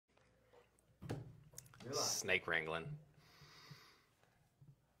Snake wrangling.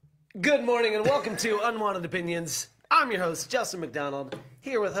 Good morning and welcome to Unwanted Opinions. I'm your host, Justin MacDonald,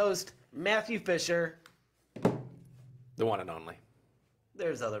 here with host Matthew Fischer. The one and only.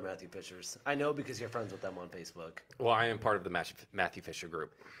 There's other Matthew Fischers. I know because you're friends with them on Facebook. Well, I am part of the Matthew Fischer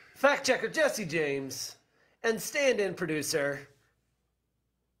group. Fact checker Jesse James. And stand-in producer...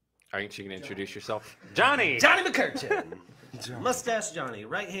 Aren't you going to introduce yourself? Johnny McCurchin. Mustache Johnny,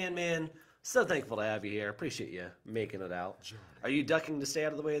 right-hand man. So thankful to have you here. Appreciate you making it out. Are you ducking to stay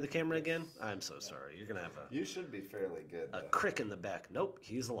out of the way of the camera again? I'm so sorry. You're going to have You should be fairly good, a crick in the back. Nope,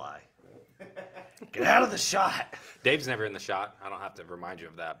 he's a lie. Get out of the shot. Dave's never in the shot. I don't have to remind you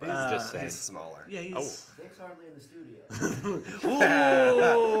of that, but just saying. He's smaller. Yeah, he's... Dave's hardly in the studio.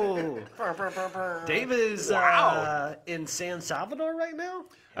 Ooh. Dave is in San Salvador right now?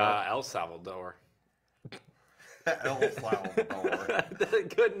 El Salvador. El Salvador.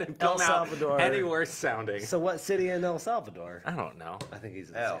 That couldn't have come El Salvador. out any worse sounding. So what city in El Salvador? I don't know. I think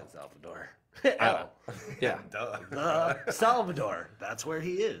he's in El. San Salvador. Oh. Yeah. Duh. Salvador. That's where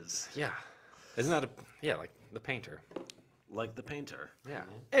he is. Yeah. Isn't that like the painter? Like the painter. Yeah.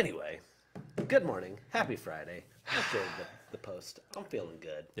 Anyway, good morning. Happy Friday. I shared the post. I'm feeling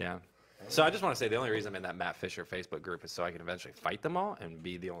good. Yeah. So I just want to say the only reason I'm in that Matt Fischer Facebook group is so I can eventually fight them all and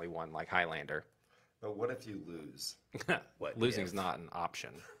be the only one like Highlander. But what if you lose? Losing's not an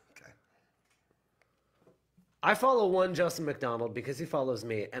option. Okay. I follow one Justin MacDonald because he follows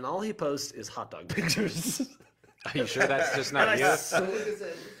me, and all he posts is hot dog pictures. Are you sure that's just not you?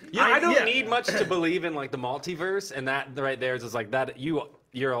 Yeah, I I don't need much to believe in like the multiverse, and that right there is just like that. You're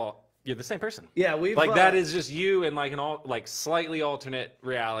the same person. Yeah, we've like that is just you in like an slightly alternate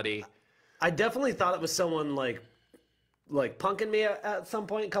reality. I definitely thought it was someone like punking me at some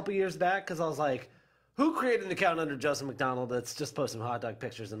point a couple years back because I was like, who created an account under Justin MacDonald that's just posting hot dog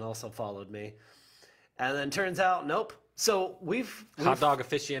pictures and also followed me? And then turns out, nope. So we've Hot dog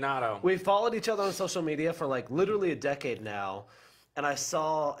aficionado. We've followed each other on social media for like literally a decade now, and I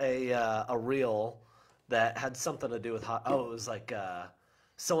saw a reel that had something to do with it was like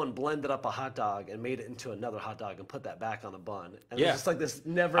someone blended up a hot dog and made it into another hot dog and put that back on a bun. And it was just like this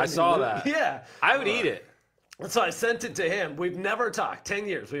never. I saw that. Yeah, I would eat it. and so I sent it to him. We've never talked. 10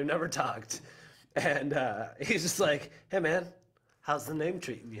 years. We've never talked. And he's just like, hey, man, how's the name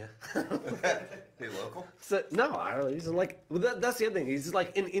treating you? He local? So, no, he's like, that's the other thing. He's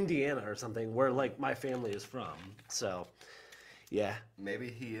like in Indiana or something where like my family is from. So, yeah. Maybe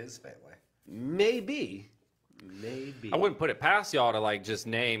he is family. Maybe. I wouldn't put it past y'all to like just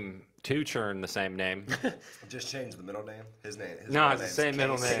name two churn the same name. Just change the middle name. His name. No, it's the same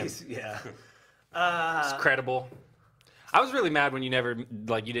middle name. Yeah. It's credible. I was really mad when you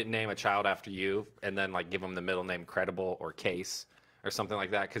didn't name a child after you and then like give them the middle name Credible or Case or something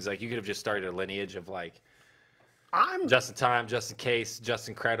like that, because like you could have just started a lineage of like Justin Time, Justin Case,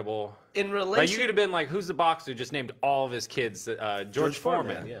 Justin Credible. In relation, like you could have been like, who's the boxer who just named all of his kids George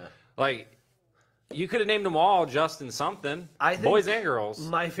Foreman? Yeah. Like you could have named them all Justin something. I think boys and girls.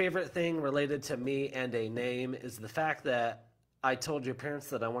 My favorite thing related to me and a name is the fact that I told your parents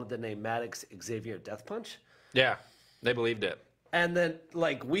that I wanted to name Maddox Xavier Death Punch. Yeah. They believed it. And then,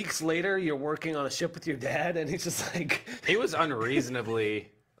 like, weeks later, you're working on a ship with your dad, and he's just like... He was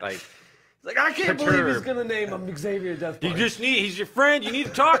unreasonably, like... Like, I can't believe he's going to name him Xavier Death Punch. He's your friend, you need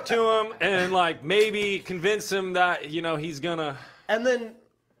to talk to him, and, like, maybe convince him that, he's gonna... And then,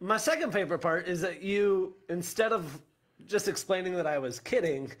 my second favorite part is that you, instead of just explaining that I was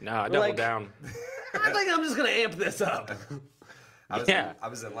kidding... No, I doubled down. I think I'm just going to amp this up. I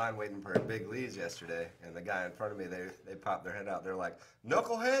was in line waiting for a Big Lee's yesterday, and the guy in front of me, they popped their head out. They're like,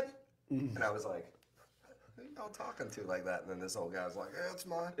 knucklehead? And I was like, who y'all talking to like that? And then this old guy was like, yeah, it's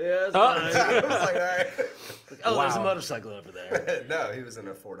mine. Yeah, it's mine. I was like, all right. There's a motorcycle over there. No, he was in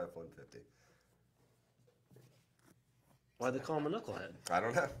a Ford F-150. Why'd they call him a knucklehead? I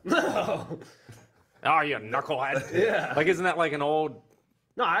don't know. No. Oh, you knucklehead. Yeah. Like, isn't that like an old...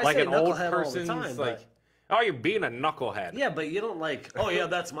 No, I like say an old knucklehead person's, all the time. like... Oh, you're being a knucklehead. Yeah, but you don't like, oh, yeah,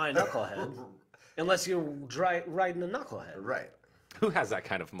 that's my knucklehead. Unless you're riding a knucklehead. Right. Who has that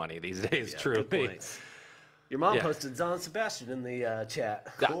kind of money these days, Yeah, truly? good point. Your mom posted Zon Sebastian in the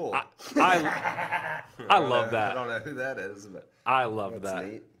chat. Cool. I love that. I don't know who that is, but I love that.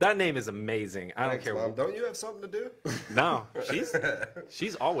 neat. That name is amazing. I don't thanks, care. Mom. Don't you have something to do? No,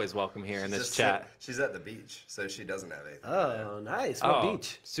 she's always welcome here in this Just chat. She's at the beach, so she doesn't have anything. Oh, nice. What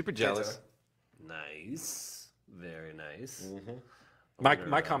beach? Super jealous. Nice. Very nice. Mm-hmm.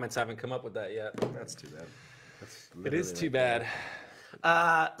 My comments haven't come up with that yet. That's too bad. It is too bad.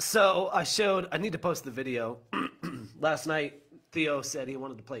 So I need to post the video. Last night, Theo said he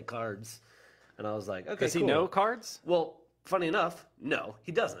wanted to play cards. And I was like, okay, Does he cool. know cards? Well, funny enough, no,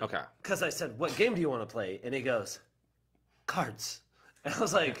 he doesn't. Okay. Because I said, what game do you want to play? And he goes, cards. And I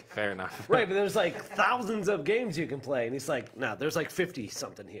was like, Fair enough. right, but there's like thousands of games you can play. And he's like, no, there's like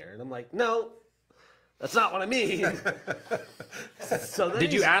 50-something here. And I'm like, no, that's not what I mean. So then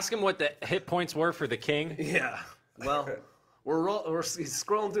Did you ask him what the hit points were for the king? Yeah. Well, he's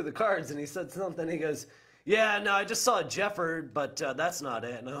scrolling through the cards, and he said something. He goes, yeah, no, I just saw a Jefford, but that's not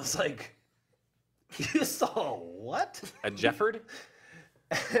it. And I was like, you saw what? A Jefford?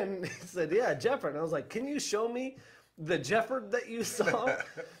 And he said, yeah, Jefford. And I was like, can you show me the Jefford that you saw?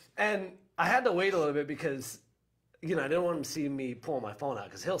 And I had to wait a little bit because, you know, I didn't want him to see me pull my phone out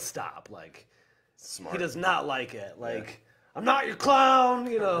because he'll stop. Like, Smart. he does not like it. Like, I'm not your clown,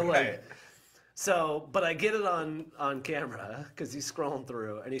 you know, like. Right. So, but I get it on camera because he's scrolling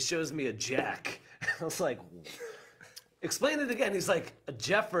through and he shows me a jack. I was like, explain it again. He's like, a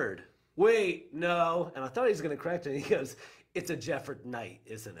Jefford. Wait, no. And I thought he was going to correct it. And he goes, it's a Jefford Knight,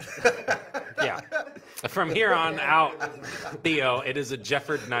 isn't it? Yeah. From here on out, Theo, it is a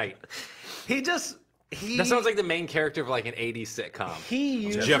Jefford Knight. That sounds like the main character of like an 80s sitcom. He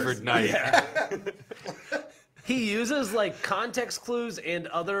uses, Jefford Knight. Yeah. He uses like context clues and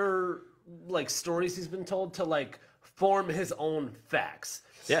other like stories he's been told to like form his own facts.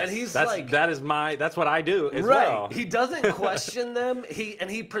 Yes, and he's that's what I do as right. well. He doesn't question them.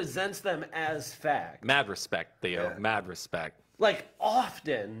 He presents them as fact. Mad respect, Theo. Yeah. Mad respect. Like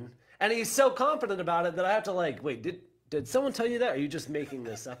often, and he's so confident about it that I have to like, wait, did someone tell you that? Or are you just making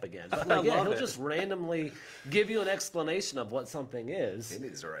this up again? But like, yeah, he'll just randomly give you an explanation of what something is. He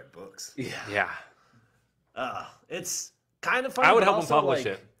needs to write books. Yeah. Yeah. It's kind of funny. I would but help him also, publish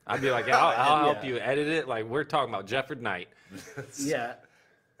like, it. I'd be like, yeah, I'll help Yeah. you edit it. Like, we're talking about Jefford Knight. Yeah.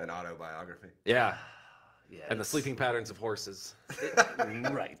 An autobiography. Yeah. Yeah. And the sleeping patterns of horses.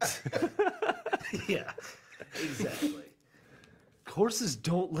 Right. Yeah. Exactly. Horses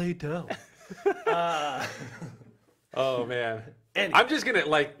don't lay down. Oh, man. And I'm just going to,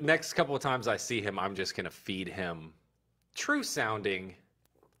 like, next couple of times I see him, I'm just going to feed him true sounding,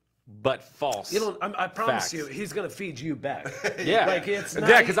 but false. you know, I promise facts. you, he's gonna feed you back. Yeah. Like it's not,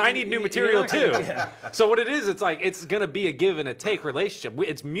 yeah, because I need new you're material not too. gonna- yeah. So what it is, it's like it's gonna be a give and a take relationship.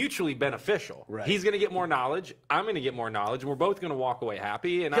 It's mutually beneficial. Right. He's gonna get more knowledge. I'm gonna get more knowledge, and we're both gonna walk away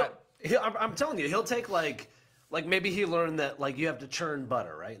happy. And I'm telling you, he'll take like maybe he learned that like you have to churn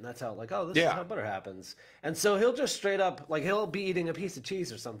butter, right? And that's how like, oh, this is Yeah. how butter happens. And so he'll just straight up like he'll be eating a piece of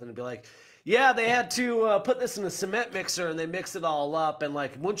cheese or something and be like, yeah, they had to put this in a cement mixer and they mix it all up, and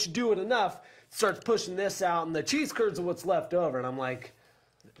like once you do it enough, it starts pushing this out, and the cheese curds are what's left over. And I'm like,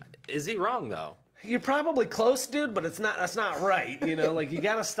 is he wrong though? you're probably close, dude, but that's not right. You know, like you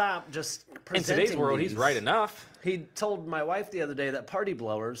gotta stop just In presenting today's world, he's these. right enough. He told my wife the other day that party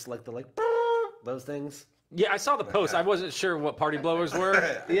blowers, like the those things. Yeah, I saw the post. I wasn't sure what party blowers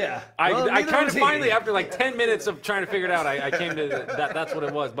were. Yeah. I Well, neither kind was of he. finally, after like 10 minutes of trying to figure it out, I came to that's what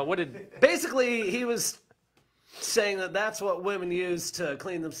it was. But what did... Basically, he was saying that that's what women use to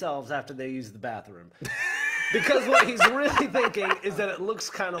clean themselves after they use the bathroom. Because what he's really thinking is that it looks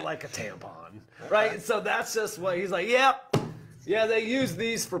kind of like a tampon, right? So that's just what he's like, yep. Yeah, they use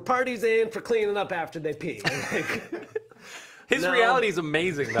these for parties and for cleaning up after they pee. Like, His No. reality is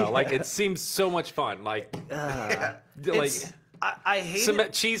amazing, though. Like, it seems so much fun. Like, it's- I hate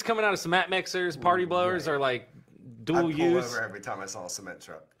it. cheese coming out of cement mixers, party blowers are like I'd dual pull use. over every time I saw a cement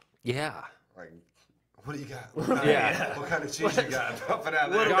truck. Yeah. Like, what do you got? What kind Yeah. What kind of cheese you got? Dump it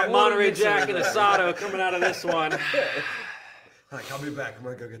out there. Got Monterey Jack and Asado coming out of this one. Like, I'll be back. I'm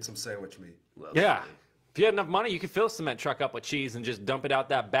gonna go get some sandwich meat. Yeah. If you had enough money, you could fill a cement truck up with cheese and just dump it out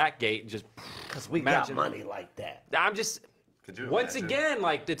that back gate and just... Because we Imagine. got money like that. I'm just... Could you Once imagine? again,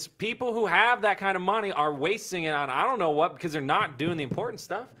 like, it's people who have that kind of money are wasting it on I don't know what because they're not doing the important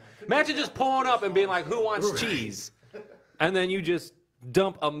stuff. Imagine just pulling up and being like, who wants cheese? And then you just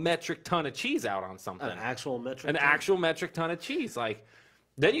dump a metric ton of cheese out on something. An actual metric. An ton? actual metric ton of cheese. Like,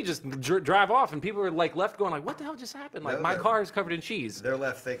 then you just drive off and people are like left going like, what the hell just happened? Like, No, my they're- car is covered in cheese, They're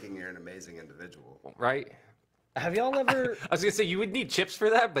left thinking you're an amazing individual. right? Have y'all ever? I was gonna say you would need chips for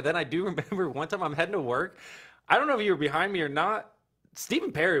that, but then I do remember one time I'm heading to work. I don't know if you were behind me or not.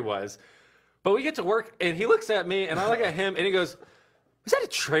 Stephen Perry was, but we get to work and he looks at me and I look at him and he goes, "Was that a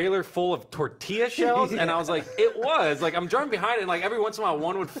trailer full of tortilla shells?" And I was like, "It was." Like I'm driving behind it and like every once in a while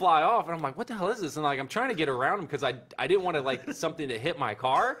one would fly off and I'm like, "What the hell is this?" And like I'm trying to get around him because I didn't want to like something to hit my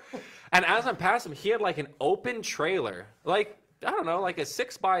car. And as I'm passing him, he had like an open trailer, like I don't know, like a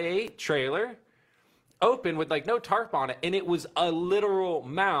 6x8 trailer. Open with like no tarp on it, and it was a literal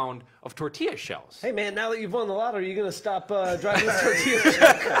mound of tortilla shells. Hey man, now that you've won the lottery, are you gonna stop driving this tortilla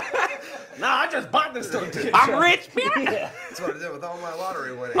truck? No, I just bought this tortilla I'm shell. rich, man. Yeah. That's what I did with all my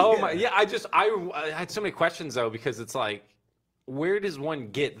lottery winning. Oh my, yeah. I had so many questions though because it's like, where does one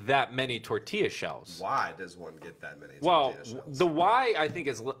get that many tortilla shells? Why does one get that many Well, tortilla shells? the why I think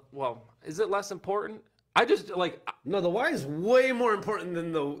is is it less important? I just like No, the why is way more important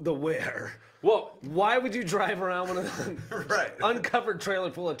than the where. well. Why would you drive around with an Right. uncovered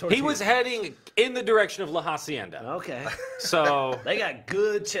trailer full of tortillas? He was heading in the direction of La Hacienda, Okay. so They got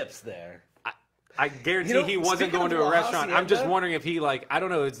good chips there. I guarantee You know, he wasn't speaking going of to a La restaurant. I'm just Hacienda- wondering if he I don't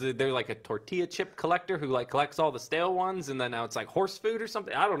know, they're like a tortilla chip collector who like collects all the stale ones, and then now it's like horse food or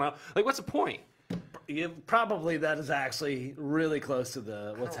something. I don't know. Like, what's the point? Probably that is actually really close to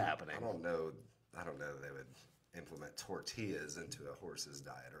what's happening. I don't know that they would implement tortillas into a horse's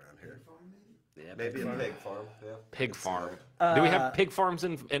diet around here. Yeah, Maybe a pig farm. Yeah. Pig farm. Do we have pig farms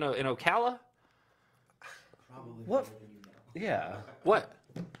in Ocala? Probably What? better than you know. Yeah. What?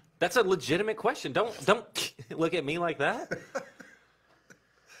 That's a legitimate question. Don't look at me like that.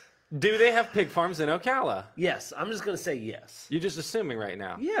 Do they have pig farms in Ocala? Yes, I'm just gonna say yes. You're just assuming right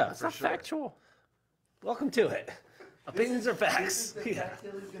now. Yeah, It's not sure. factual. Welcome to it. Opinions are facts. The Yeah. fact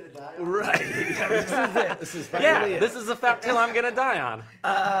that he's gonna die on. Right. Yeah, this is it. This is Yeah, finally it. this is the fact till I'm gonna die on.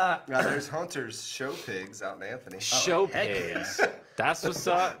 Now, there's Hunter's show pigs out in Anthony. Show heck pigs. That's what's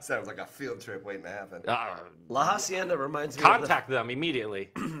up. Sounds like a field trip waiting to happen. La Hacienda reminds me Contact them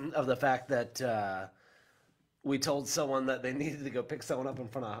immediately. of the fact that we told someone that they needed to go pick someone up in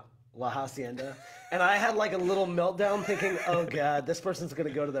front of La Hacienda, and I had like a little meltdown thinking, oh God, this person's going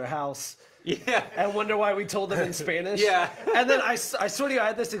to go to their house Yeah. and wonder why we told them in Spanish. Yeah. And then I swear to you, I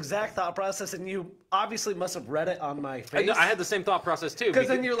had this exact thought process, and you obviously must have read it on my face. I had the same thought process too. 'Cause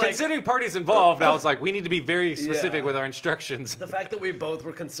then you're like- considering parties involved, I was like, we need to be very specific with our instructions. The fact that we both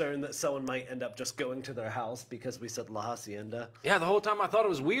were concerned that someone might end up just going to their house because we said La Hacienda. Yeah, the whole time I thought it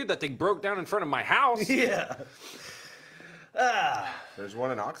was weird that they broke down in front of my house. Yeah. There's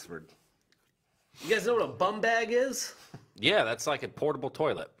one in Oxford. You guys know what a bum bag is? Yeah, that's like a portable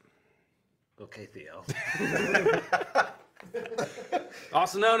toilet. Okay, Theo.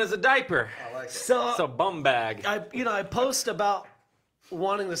 Also known as a diaper. I like it. So It's a bum bag. I post about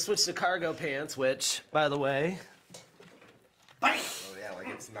wanting to switch to cargo pants, which, by the way, Oh yeah, like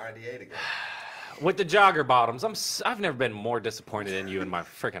it's 98 again. With the jogger bottoms, I've never been more disappointed in you in my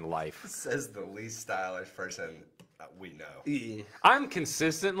freaking life. Says the least stylish person we know. I'm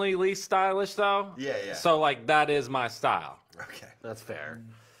consistently least stylish though. Yeah, yeah. So like that is my style. Okay. that's fair.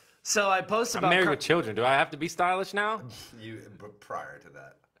 So I post I'm about married with children. Do I have to be stylish now? But prior to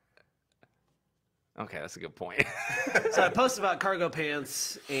that. Okay, that's a good point. so I post about cargo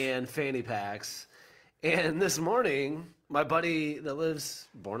pants and fanny packs, and this morning my buddy that lives,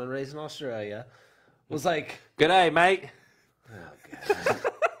 born and raised in Australia, was like, Good day, mate. "Oh God."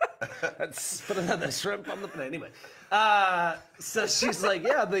 Let's put another shrimp on the plate. Anyway, so she's like,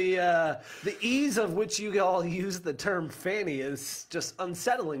 yeah, the ease of which you all use the term fanny is just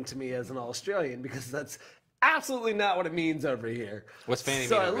unsettling to me as an Australian because that's absolutely not what it means over here. What's fanny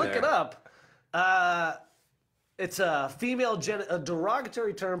So mean I over look there? it up. It's a a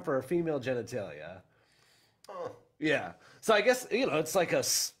derogatory term for a female genitalia. Oh. Yeah. So I guess it's like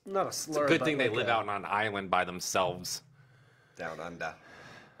not a slur. Good but thing they like live out on an island by themselves Down under.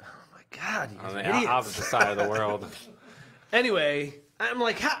 God, you on guys the are idiots. opposite side of the world. Anyway, I'm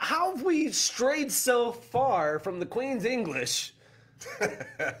like, how have we strayed so far from the Queen's English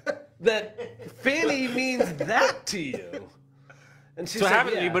that fanny means that to you? And she's So like,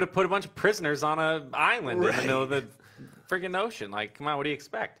 haven't yeah. you but have put a bunch of prisoners on an island in Right. the middle of the friggin' ocean? Like, come on, what do you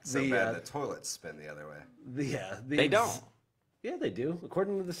expect? So The, bad the toilets spin the other way. They don't. Yeah, they do,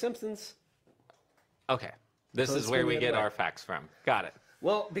 according to The Simpsons. Okay, this So is it's where gonna we be get other way. our facts from. Got it.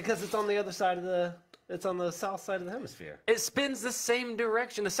 Well, because it's on the other side of it's on the south side of the hemisphere. It spins the same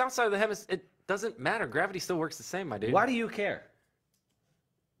direction. The south side of the hemisphere, it doesn't matter. Gravity still works the same, my dude. Why do you care?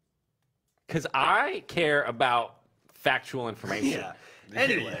 Because I care about factual information.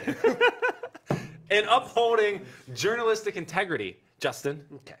 Anyway. And upholding journalistic integrity, Justin.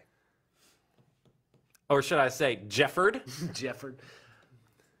 Okay. Or should I say, Jefford? Jefford.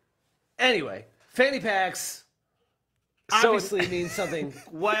 Anyway, fanny packs So- obviously means something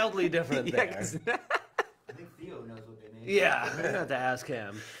wildly different Yeah, there. 'cause- I think Theo knows what they mean. Yeah, I'm gonna have to ask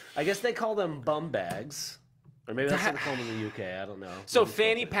him. I guess they call them bum bags, or maybe that's what they call them in the UK. I don't know. So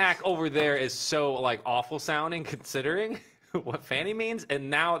fanny pack over there is so like awful sounding considering what fanny means, and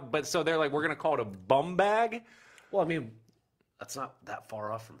now, but so they're like, we're gonna call it a bum bag. Well, I mean, that's not that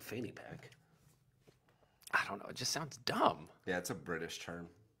far off from fanny pack. I don't know. It just sounds dumb. Yeah, it's a British term.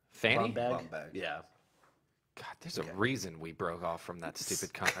 Fanny. Bum bag. Bum bag. Yeah. God, there's a reason we broke off from that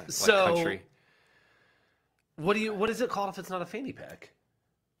stupid So- country. What is it called if it's not a fanny pack?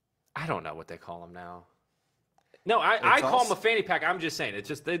 I don't know what they call them now. No, I call them a fanny pack. I'm just saying, it's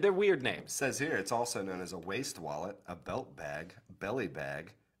just they're weird names. It says here it's also known as a waist wallet, a belt bag, belly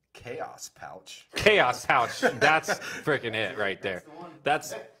bag, chaos pouch. Chaos pouch. That's freaking it right there.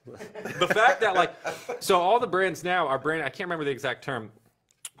 That's the fact that like, so all the brands now are I can't remember the exact term.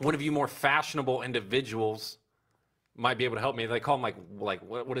 One of you more fashionable individuals might be able to help me. They call them like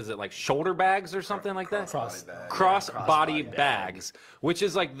what is it, like shoulder bags or something like that? Cross-body bags, which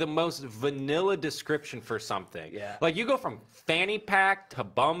is like the most vanilla description for something. Yeah. Like you go from fanny pack to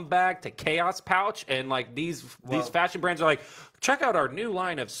bum bag to chaos pouch, and like these fashion brands are like, check out our new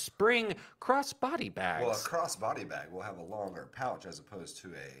line of spring cross-body bags. Well, a cross-body bag will have a longer pouch as opposed to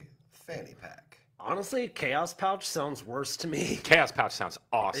a fanny pack. Honestly, chaos pouch sounds worse to me. Chaos pouch sounds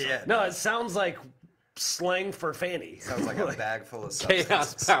awesome. Yeah. No, it sounds like slang for fanny. Sounds like a bag full of substances.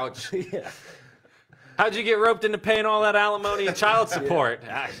 Chaos pouch. Yeah. How'd you get roped into paying all that alimony and child support?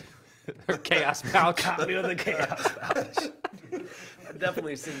 Chaos pouch. Caught me with a chaos pouch. It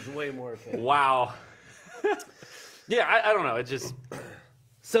definitely seems way more fanny. Wow. Yeah, I don't know. It just...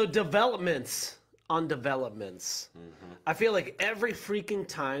 So developments on developments. Mm-hmm. I feel like every freaking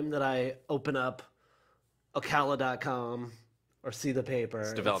time that I open up Ocala.com or see the paper,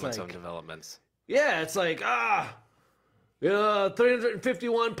 It's developments it's on like, developments. yeah, it's like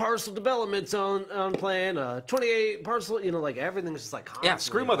 351 parcel developments on plan, 28 parcel. You know, like everything's just like Yeah,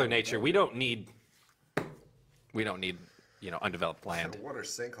 screw constantly Mother like- Nature. We don't need undeveloped land. What are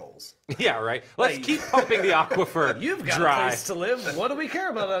sinkholes? Yeah, right. Let's Like- keep pumping the aquifer You've got a dry. place to live. What do we care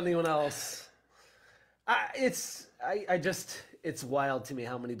about anyone else? It's wild to me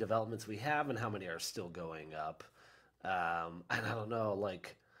how many developments we have and how many are still going up. And I don't know,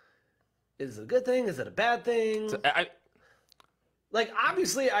 like, is it a good thing? Is it a bad thing? Like,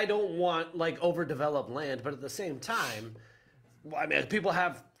 obviously, I don't want, like, overdeveloped land, but at the same time, I mean, people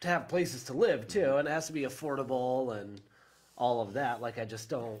have to have places to live, too, and it has to be affordable and all of that. Like, I just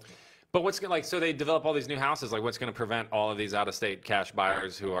don't... But what's gonna so they develop all these new houses? Like, what's gonna prevent all of these out-of-state cash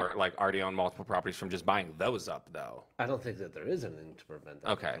buyers who are like already on multiple properties from just buying those up, though? I don't think that there is anything to prevent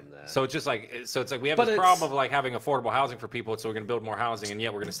that Okay, from that. so it's just like it's like we have But this it's- problem of like having affordable housing for people, so we're gonna build more housing, and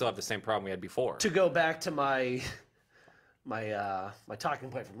yet we're gonna still have the same problem we had before. To go back to my talking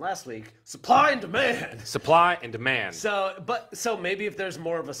point from last week, supply and demand. Supply and demand. So maybe if there's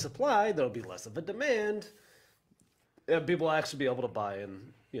more of a supply, there'll be less of a demand, and people will actually be able to buy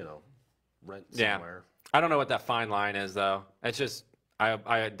and rent somewhere. I don't know what that fine line is, though. It's just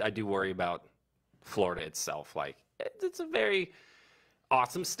I do worry about Florida itself. Like, it's a very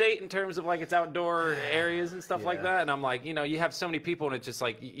awesome state in terms of like its outdoor areas and stuff like that. And I'm like, you have so many people, and it's just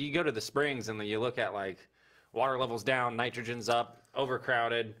like you go to the springs and then you look at like water levels down, nitrogen's up,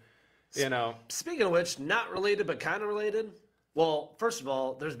 overcrowded. Speaking of which, not related but kind of related. Well, first of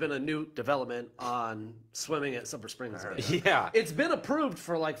all, there's been a new development on swimming at Silver Springs. Yeah, It's been approved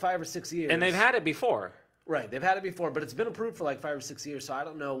for like 5 or 6 years. and they've had it before. Right, they've had it before, but it's been approved for like 5 or 6 years. So I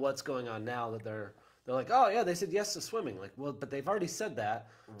don't know what's going on now that they're like, oh yeah, they said yes to swimming. Like, well, but they've already said that.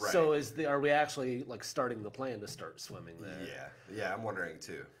 Right. So are we actually like starting the plan to start swimming there? Yeah, I'm wondering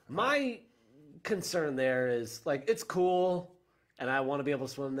too. My concern there is like it's cool, and I want to be able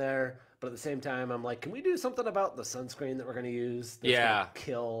to swim there. But at the same time, I'm like, can we do something about the sunscreen that we're going to use? That's gonna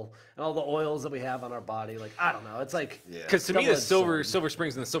kill, and all the oils that we have on our body. Like, I don't know. It's like, because to me, the double-edged Silver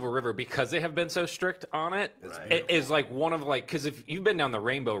Springs and the Silver River, because they have been so strict on it, it is like one of like, because if you've been down the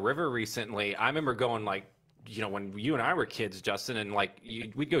Rainbow River recently, I remember going like, when you and I were kids, Justin, and like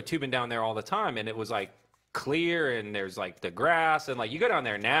we'd go tubing down there all the time, and it was like clear, and there's like the grass, and like you go down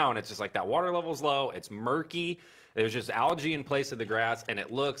there now, and it's just like that water level's low, it's murky. There's just algae in place of the grass, and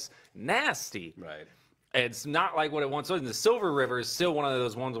it looks nasty. Right. It's not like what it once was. And the Silver River is still one of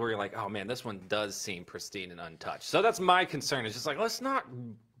those ones where you're like, oh man, this one does seem pristine and untouched. So that's my concern. It's just like, let's not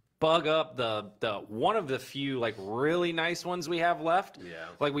bug up the one of the few like really nice ones we have left. Yeah.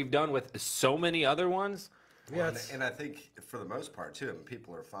 Like we've done with so many other ones. Well, and I think for the most part too,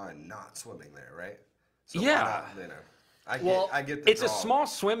 people are fine not swimming there, right? So Yeah. why not, I get the It's a draw. small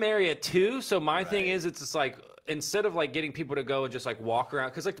swim area too. So my thing is, it's just like, instead of like getting people to go and just like walk around,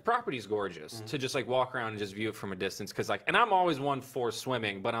 because like the property's gorgeous, to just like walk around and just view it from a distance, because like, and I'm always one for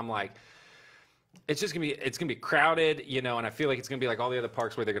swimming, but I'm like, it's gonna be crowded, and I feel like it's gonna be like all the other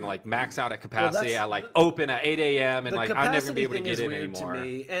parks where they're gonna like max out at capacity at like open at 8 a.m. and like I'm never gonna be able to get in anymore. To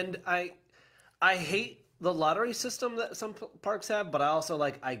me, and I hate the lottery system that some parks have, but I also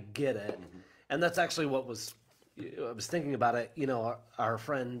I get it, and that's actually what I was thinking about it. Our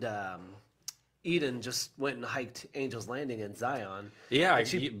friend Eden just went and hiked Angel's Landing in Zion. Yeah, And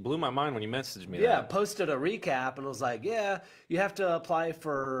she it blew my mind when you messaged me Yeah, that. posted a recap and was like, "Yeah, you have to apply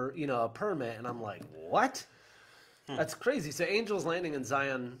for, a permit." And I'm like, "What?" That's crazy. So Angel's Landing in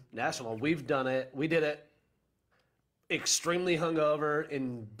Zion National, we've done it. We did it extremely hungover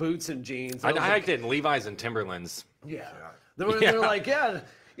in boots and jeans. I hiked it in Levi's and Timberlands. Yeah. They're like, "Yeah,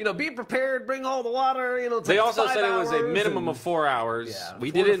 be prepared, bring all the water." It's They like also 5 said it was a hours minimum of 4 hours. Yeah,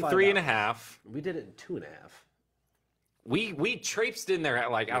 We 4 did to it in 5 3.5. hours. We did it in 2.5. We traipsed in there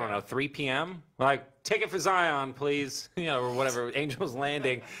at like, I don't know, 3 p.m. Like, ticket for Zion, please. Or whatever, Angel's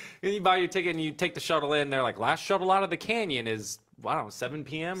Landing. And you buy your ticket and you take the shuttle in. They're like, last shuttle out of the canyon is, I don't know, 7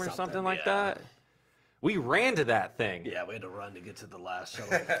 p.m. or something like yeah. that. We ran to that thing. Yeah, we had to run to get to the last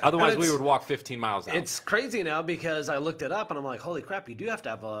shuttle. Otherwise, we would walk 15 miles out. It's crazy now because I looked it up and I'm like, holy crap, you do have to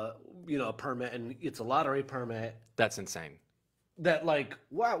have a permit, and it's a lottery permit. That's insane. That like,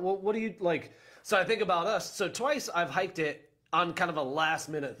 wow, what do you like? So I think about us. So twice I've hiked it on kind of a last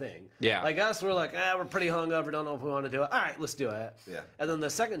minute thing. Yeah. Like us, we're like, we're pretty hungover, don't know if we want to do it. All right, let's do it. Yeah. And then the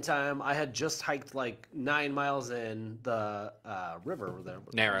second time I had just hiked like 9 miles in the river there.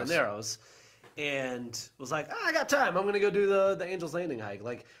 Narrows. The Narrows. And was like, I got time. I'm going to go do the Angel's Landing hike.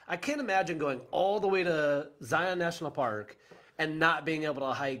 Like, I can't imagine going all the way to Zion National Park and not being able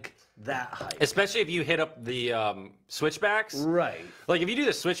to hike that hike. Especially if you hit up the switchbacks. Right. Like, if you do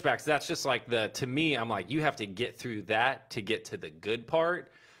the switchbacks, that's just like to me, I'm like, you have to get through that to get to the good part.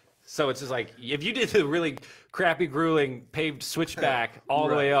 So it's just like, if you did the really crappy, grueling paved switchback all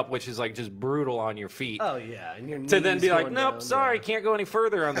the way up, which is like just brutal on your feet. Oh, yeah. And your To then knees be like, going nope, down, sorry, yeah. can't go any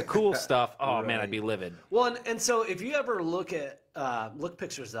further on the cool stuff. Oh, man, Right. I'd be livid. Well, and so if you ever look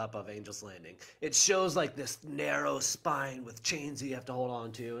pictures up of Angel's Landing, it shows like this narrow spine with chains that you have to hold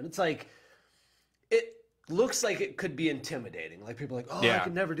on to. And it's like, it looks like it could be intimidating. Like people are like, oh, Yeah. I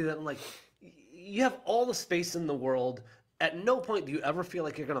could never do that. I'm like, you have all the space in the world. At no point do you ever feel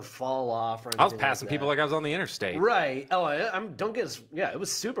like you're going to fall off or anything. I was passing like people that. like I was on the interstate. Right. Oh, don't get us. Yeah, it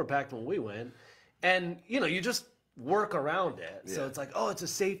was super packed when we went. And, you just work around it. So Yeah. it's like, oh, it's a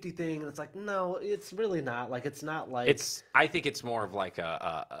safety thing. And it's like, no, it's really not. Like, it's not like. I think it's more of like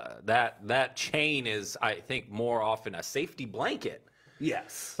that chain is, I think, more often a safety blanket.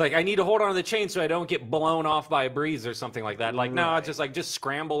 Yes. Like, I need to hold on to the chain so I don't get blown off by a breeze or something like that. Like, no, Right. just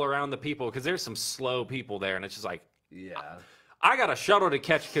scramble around the people because there's some slow people there, and it's just like, Yeah. I got a shuttle to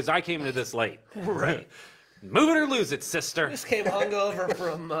catch because I came into this late. Right. Move it or lose it, sister. Just came hungover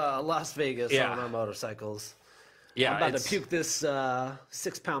from Las Vegas Yeah. on our motorcycles. Yeah, I'm about it's- to puke this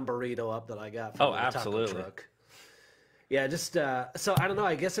 6-pound burrito up that I got from Oh, the taco absolutely. truck. Yeah, just so I don't know.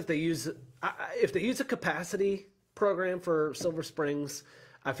 I guess if they use a capacity program for Silver Springs,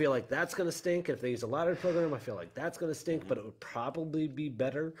 I feel like that's going to stink. If they use a lottery program, I feel like that's going to stink. But it would probably be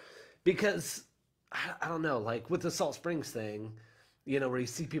better because I don't know. Like with the Salt Springs thing, where you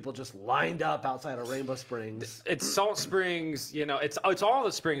see people just lined up outside of Rainbow Springs. It's Salt Springs, it's all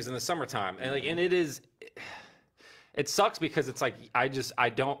the springs in the summertime, and it is. It sucks because it's like I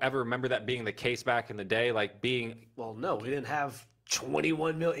don't ever remember that being the case back in the day. Like being Well, no, we didn't have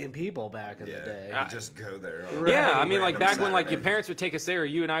 21 million people back in the day. You just go there. Yeah, I mean, like Random back when like Saturday. your parents would take us there, or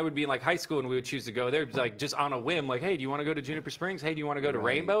you and I would be in like high school and we would choose to go there, like just on a whim, like, hey, do you want to go to Juniper Springs? Hey, do you want to go to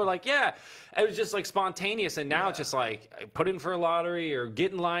Rainbow? Like, yeah, it was just like spontaneous, and now it's just like put in for a lottery or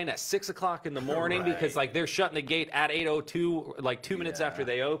get in line at 6 o'clock in the morning because like they're shutting the gate at 8:02, like 2 minutes after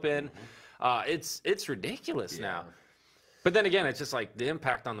they open. It's ridiculous now. But then again, it's just like the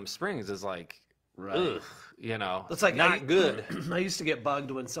impact on them springs is like, ugh, It's like not good. I used to get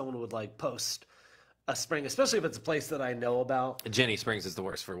bugged when someone would like post a spring, especially if it's a place that I know about. Jenny Springs is the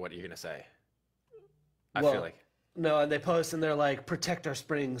worst for what you're gonna say. I Well, feel like. No, and they post and they're like, "Protect our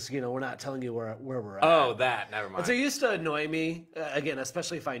springs." We're not telling you where we're at. Oh, that. Never mind. And so it used to annoy me again,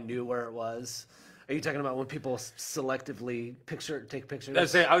 especially if I knew where it was. Are you talking about when people selectively take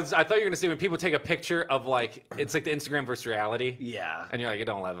pictures? I thought you were gonna say when people take a picture of like it's like the Instagram versus reality. Yeah. And you're like, it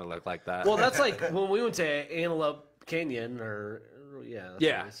don't ever look like that. Well, that's like when we went to Antelope Canyon, that's Yeah.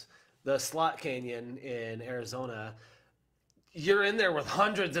 what it is. The Slot Canyon in Arizona. You're in there with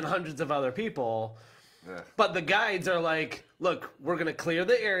hundreds and hundreds of other people, but the guides are like, "Look, we're gonna clear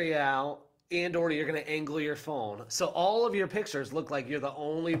the area out, or you're gonna angle your phone, so all of your pictures look like you're the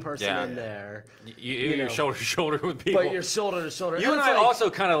only person in there." You're shoulder to shoulder with people. But you're shoulder to shoulder. You and it's I like- also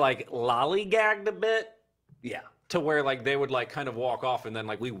kind of like lollygagged a bit yeah. to where like they would like kind of walk off and then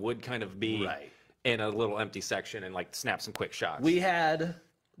like we would kind of be Right. in a little empty section and like snap some quick shots. We had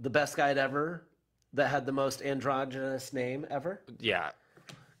the best guide ever that had the most androgynous name ever. Yeah.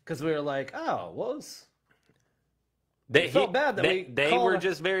 Because we were like, oh, They felt bad that they were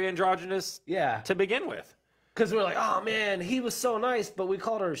just very androgynous. Yeah. To begin with. Because we were like, oh man, he was so nice, but we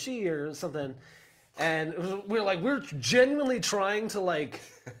called her she or something, and we were like, we're genuinely trying to like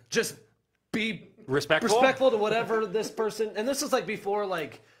just be respectful to whatever this person. And this was like before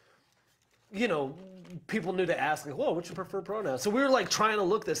like, you know, people knew to ask like, whoa, what's your preferred pronoun? So we were like trying to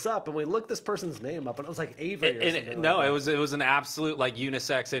look this up, and we looked this person's name up, and it was like Avery. Or something no, like it was an absolute like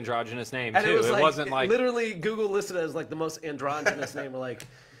unisex androgynous name and too. it wasn't like literally Google listed it as like the most androgynous name. We're like,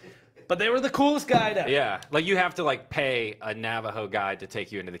 but they were the coolest guide ever. yeah, like you have to like pay a Navajo guide to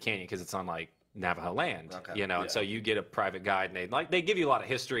take you into the canyon because it's on like Navajo land, you know, and so you get a private guide, and they give you a lot of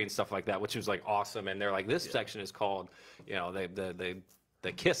history and stuff like that, which was like awesome. And they're like, this section is called, you know,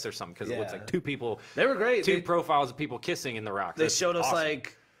 the kiss or something because it looks like two people. They were great. Two profiles of people kissing in the rocks. They showed us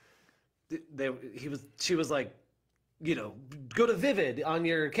like, she was like, you know, go to vivid on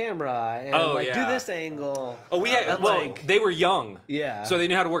your camera and do this angle. Oh, we had like, they were young, so they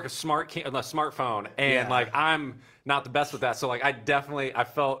knew how to work a smartphone, and like I'm not the best with that, so like I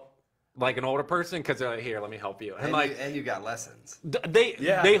felt like an older person because they're like, here, let me help you, and like and you got lessons.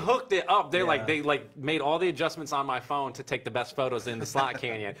 They hooked it up. They like made all the adjustments on my phone to take the best photos in the slot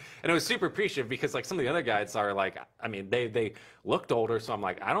canyon, and it was super appreciative because like some of the other guides are like, I mean they looked older, so I'm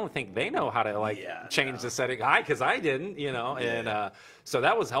like, I don't think they know how to like change the setting. Because I didn't, you know, and so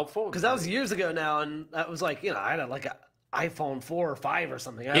that was helpful because that was years ago now, and that was like, you know, I had like a iPhone 4 or 5 or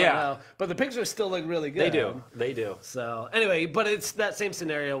something. I don't know. But the pictures still look really good. They do. So anyway, but it's that same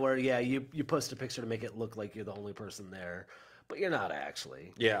scenario where you post a picture to make it look like you're the only person there, but you're not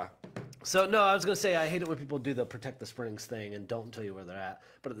actually. Yeah. So no, I was gonna say I hate it when people do the protect the springs thing and don't tell you where they're at.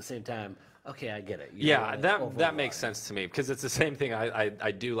 But at the same time, okay, I get it. That makes sense to me because it's the same thing.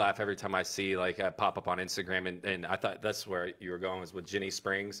 I do laugh every time I see like pop up on Instagram, and I thought that's where you were going was with Ginny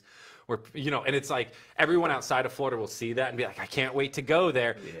Springs, where you know, and it's like everyone outside of Florida will see that and be like, I can't wait to go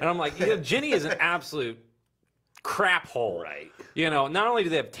there, and I'm like, you know, Ginny is an absolute crap hole, right? You know, not only do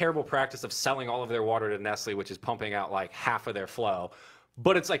they have terrible practice of selling all of their water to Nestle, which is pumping out like half of their flow,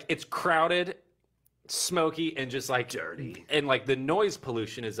 but it's like it's crowded, smoky, and just like dirty, and like the noise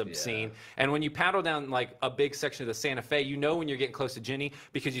pollution is obscene. And when you paddle down like a big section of the Santa Fe, you know when you're getting close to Ginny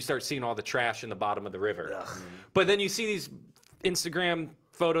because you start seeing all the trash in the bottom of the river. But then you see these Instagram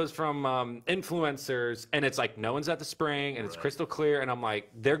photos from influencers, and it's like no one's at the spring, and it's crystal clear, and I'm like,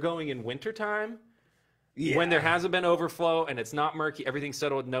 they're going in wintertime when there hasn't been overflow and it's not murky, everything's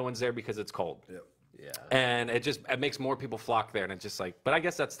settled, no one's there because it's cold. And it makes more people flock there, and it's just like, but I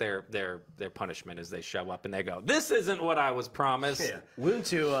guess that's their punishment is they show up and they go, this isn't what I was promised. We went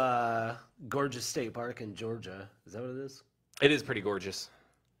to Gorgeous State Park in Georgia. Is that what it is? It is pretty gorgeous.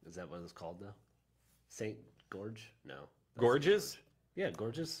 Is that what it's called though? St. Gorge? No. Gorgeous? Yeah,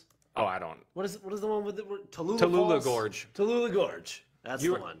 Gorgeous. Oh, I don't. What is the one with the Tallulah Falls? Gorge. Tallulah Gorge. That's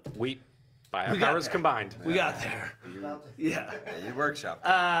the one. By our powers combined. We got there. Yeah, you workshop.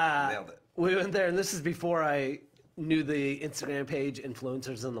 Nailed it. We went there, and this is before I knew the Instagram page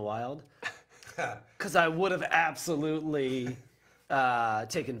Influencers in the Wild, because I would have absolutely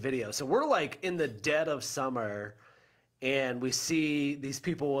taken video. So we're like in the dead of summer, and we see these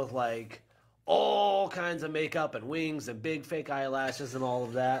people with like all kinds of makeup and wings and big fake eyelashes and all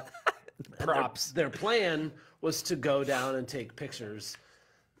of that. Props. Their plan was to go down and take pictures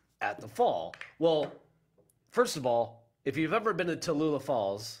at the fall. Well, first of all, if you've ever been to Tallulah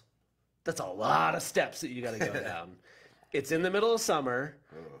Falls, that's a lot of steps that you got to go down. It's in the middle of summer,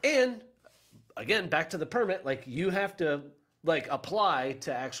 and again, back to the permit, like you have to like apply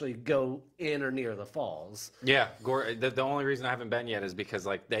to actually go in or near the falls. Yeah, the only reason I haven't been yet is because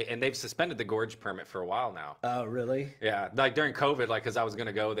like they've suspended the gorge permit for a while now. Oh, really? Yeah, like during COVID, like because I was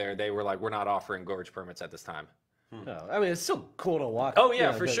gonna go there, they were like, we're not offering gorge permits at this time. Oh, I mean, it's still cool to walk. Oh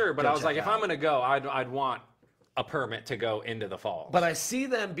yeah, for sure. But I was like, if I'm gonna go, I'd want a permit to go into the falls. But I see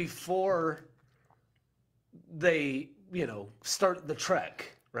them before they, start the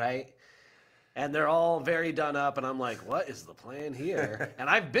trek, right? And they're all very done up, and I'm like, what is the plan here? And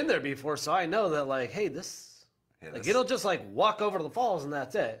I've been there before, so I know that, like, hey, it'll just, like, walk over to the falls, and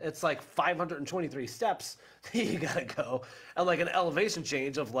that's it. It's, like, 523 steps you gotta go, and, like, an elevation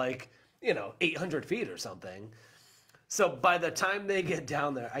change of, like, 800 feet or something. So by the time they get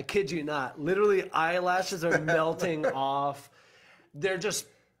down there, I kid you not, literally eyelashes are melting off. They're just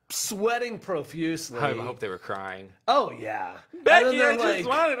sweating profusely. I hope they were crying. Oh, yeah. Becky, I just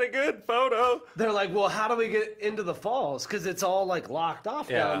wanted a good photo. They're like, well, how do we get into the falls? Because it's all, like, locked off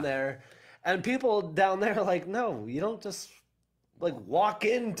down there. And people down there are like, no, you don't just, like, walk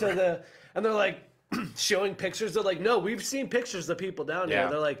into the... And they're, like, showing pictures. They're like, no, we've seen pictures of people down here.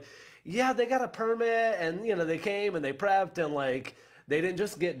 They're like, yeah, they got a permit, and they came and they prepped, and like they didn't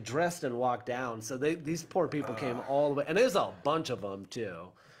just get dressed and walk down. So these poor people came all the way, and there's a bunch of them too.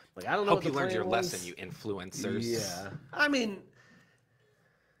 Like I don't know. Hope you learned your lesson, you influencers. Yeah, I mean,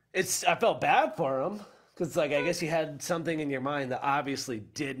 I felt bad for them because like I guess you had something in your mind that obviously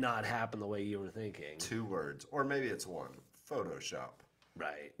did not happen the way you were thinking. 2 words, or maybe it's 1. Photoshop.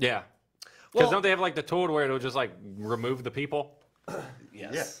 Right. Yeah. Because Well- don't they have like the tool where it'll just like remove the people?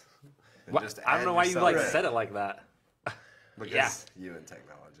 Yes. Yeah. And Wha- just I don't add know why you yourself like in. said it like that. Because Yeah. you and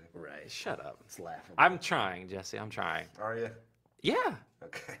technology. Right. Shut up. It's laughable. I'm trying, Jesse. I'm trying. Are you? Yeah.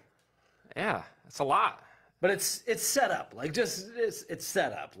 Okay. Yeah. It's a lot. But it's set up. Like it's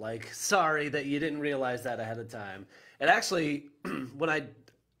set up. Like sorry that you didn't realize that ahead of time. And actually,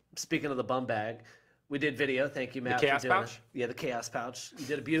 speaking of the bum bag, we did video. Thank you, Matt. for chaos doing pouch? it. Yeah, the chaos pouch. You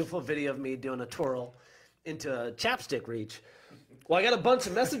did a beautiful video of me doing a twirl into a chapstick reach. Well, I got a bunch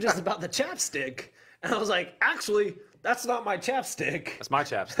of messages about the chapstick, and I was like, actually, that's not my chapstick. That's my And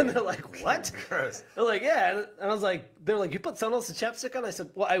chapstick. they're like, what? Gross. They're like, yeah. And I was like, they're like, you put someone else's chapstick on? I said,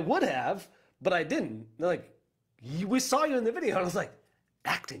 well, I would have, but I didn't. They're like, we saw you in the video. And I was like,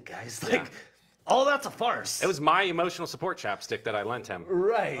 acting, guys. Like, Yeah. all that's a farce. It was my emotional support chapstick that I lent him.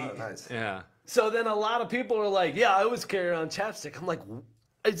 right. Oh, nice. Yeah. So then a lot of people are like, yeah, I always carry around chapstick. I'm like,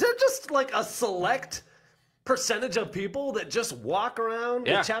 is there just like a select percentage of people that just walk around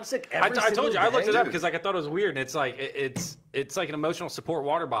Yeah. with chapstick I every told single you, I looked day? it up because like I thought it was weird. And it's like it's like an emotional support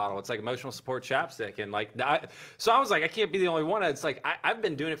water bottle. It's like emotional support chapstick, and like so I was like, I can't be the only one. It's like I've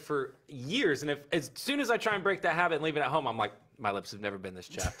been doing it for years, and as soon as I try and break that habit and leave it at home, I'm like, my lips have never been this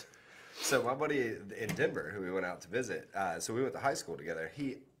chapped. So my buddy in Denver, who we went out to visit, so we went to high school together.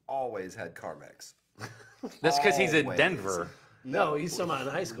 He always had Carmex. That's because he's in Always. Denver. No, he's still not in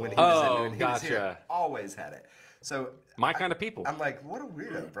high school. When he was Oh, when he was here, gotcha. always had it. So My kind of people. I'm like, what a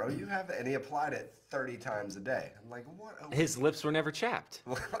weirdo, bro. You have it, and he applied it 30 times a day. I'm like, what? His lips were never chapped.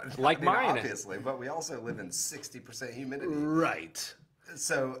 I like mean, mine. obviously, but we also live in 60% humidity. Right.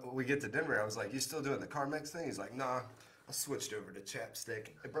 So we get to Denver. I was like, "You still doing the Carmex thing?" He's like, "Nah, I switched over to chapstick."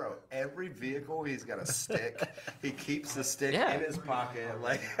 And bro, every vehicle he's got a stick. He keeps the stick Yeah. in his pocket.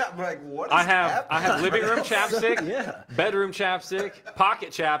 Like I'm like, what? Is I have happening? living room chapstick, Yeah. bedroom chapstick, pocket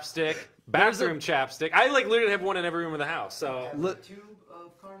chapstick, bathroom chapstick. I like literally have one in every room of the house. So Have a tube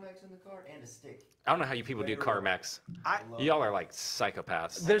of Carmex in the car and a stick. I don't know how you people do Carmex. Y'all are like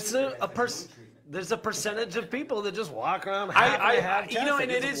psychopaths. There's a percentage of people that just walk around. Have You know, chapstick.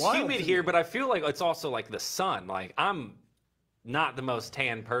 and it It's is wild humid to here, me. but I feel like it's also like the sun. Like I'm not the most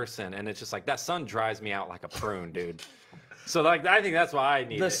tan person, and it's just like that sun dries me out like a prune, dude. So like I think that's why I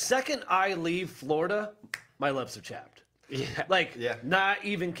need The it. second I leave Florida, my lips are chapped. Yeah. Like, Yeah. not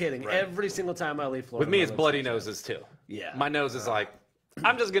even kidding. Every single time I leave Florida. With me, my it's lips bloody are chapped. noses too. Yeah. My nose is like,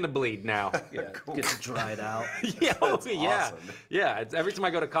 I'm just gonna bleed now. Yeah, gets dried out. Yeah, yeah, awesome. yeah. It's, every time I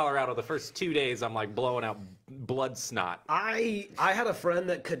go to Colorado, the first 2 days, I'm like blowing out blood snot. I had a friend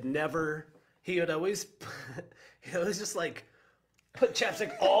that could never. He would always just like put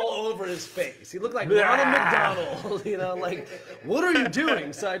chapstick all over his face. He looked like Ronald MacDonald. Like, what are you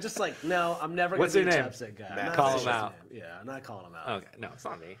doing? So I just like, no, I'm never What's gonna be your a name? chapstick guy. Matt. I'm not Call saying him his out. name. Yeah, I'm not calling him out Okay, no, it's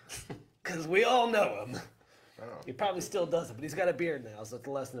not me. because we all know him. He probably still does it, but he's got a beard now, so it's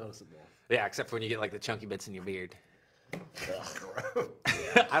less noticeable. Yeah, except for when you get like the chunky bits in your beard. Gross.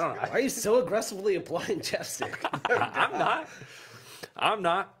 I don't know. Why are you so aggressively applying chapstick? I'm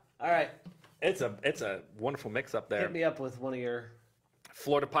not. All right, It's a wonderful mix up there. hit me up with one of your.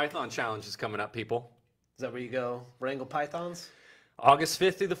 Florida Python Challenge is coming up, people. Is that where you go wrangle pythons? August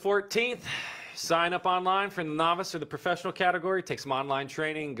 5th through the 14th. Sign up online for the novice or the professional category. Take some online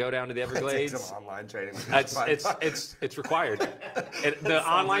training. Go down to the Take Everglades. some online training. It's required. The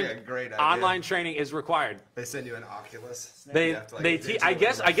Sounds like a great idea. online training is required. They send you an Oculus. They You have to, like, they do te- it I with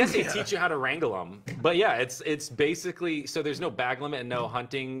guess them. I guess they teach you how to wrangle them. But yeah, it's basically so there's no bag limit and no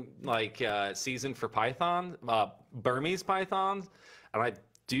hunting like season for python, Burmese pythons, and I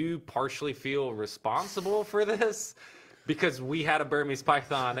do partially feel responsible for this. Because we had a Burmese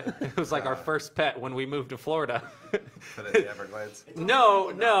python. It was like our first pet when we moved to Florida. Put it in the Everglades.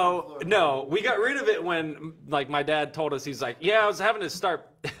 No. We got rid of it when, like, my dad told us, he's like, yeah, I was going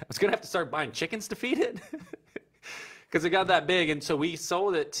to have to start buying chickens to feed it. Because it got that big. And so we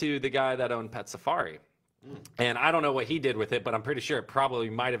sold it to the guy that owned Pet Safari. And I don't know what he did with it, but I'm pretty sure it probably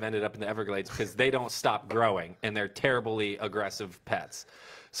might have ended up in the Everglades because they don't stop growing and they're terribly aggressive pets.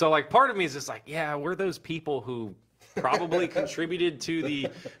 So, like, part of me is just like, yeah, we're those people who probably contributed to the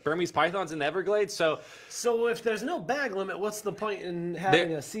Burmese pythons in the Everglades. So if there's no bag limit, what's the point in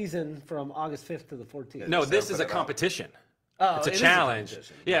having a season from August 5th to the 14th? no, just this open is a it up. competition. Oh, It's a it is challenge.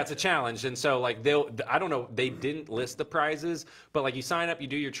 competition. Yeah, it's a challenge. And so, like, I don't know, they didn't list the prizes, but, like, you sign up, you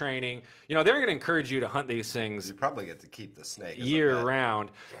do your training. You know, they're going to encourage you to hunt these things You probably get to keep the snake as a year pet.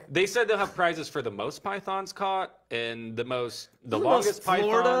 round. They said they'll have prizes for the most pythons caught and the Most longest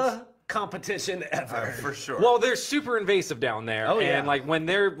Florida pythons. competition ever. For sure. Well, they're super invasive down there. Oh, yeah. And, like, when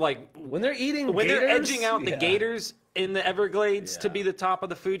they're When they're edging out the yeah. gators in the Everglades to Yeah. be the top of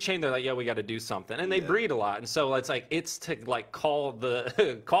the food chain, they're like, yeah, we got to do something. And they breed a lot. And so it's to like call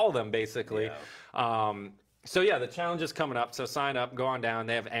them basically. Yeah. So yeah, the challenge is coming up. So sign up, go on down.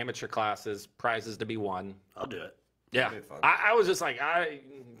 They have amateur classes, prizes to be won. I'll do it. Yeah, That'd be fun. I was just like,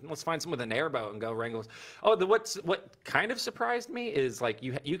 let's find some with an airboat and go wrangle. Oh, what kind of surprised me is like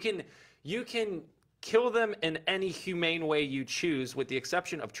you can kill them in any humane way you choose, with the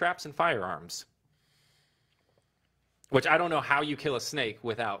exception of traps and firearms. Which I don't know how you kill a snake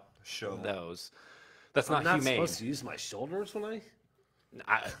without Shovel. those. That's I'm not not humane. supposed to use my shoulders when I.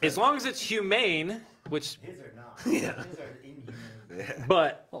 As long as it's humane, which, His are not. Yeah. His are inhuman.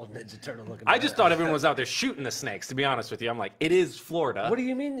 but Oh, Ninja Turtle looking. I just thought everyone was out there shooting the snakes. To be honest with you, I'm like, it is Florida. What do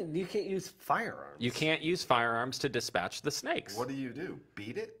you mean you can't use firearms? You can't use firearms to dispatch the snakes. What do you do?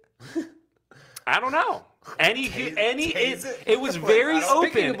 Beat it? I don't know. Tase it? It was very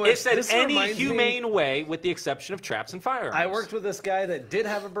Speaking of open. which, It said this any reminds me- humane way, with the exception of traps and firearms. I worked with this guy that did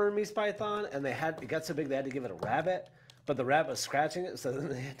have a Burmese python, and it got so big they had to give it a rabbit, but the rabbit was scratching it, so then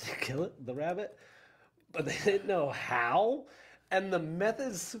they had to kill it, the rabbit, but they didn't know how, and the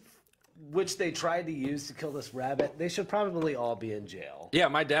methods which they tried to use to kill this rabbit, they should probably all be in jail. Yeah,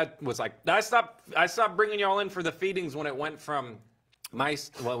 my dad was like, I stopped bringing y'all in for the feedings when it went from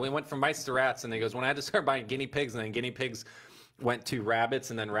mice. Well, we went from mice to rats, and he goes, when I had to start buying guinea pigs, and then guinea pigs went to rabbits,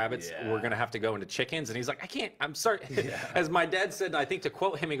 and then rabbits were going to have to go into chickens. And he's like, I can't, I'm sorry. As my dad said, I think to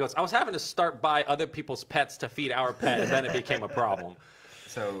quote him, he goes, I was having to start by other people's pets to feed our pet, and then it became a problem.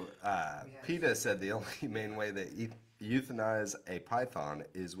 So, PETA said the only humane way that euthanize a python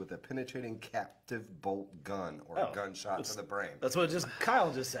is with a penetrating captive bolt gun or a gunshot to the brain. That's what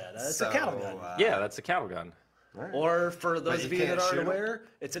Kyle just said. It's a cattle gun. Yeah, that's a cattle gun. Right. Or for those you of you that can't aren't shoot 'em? aware,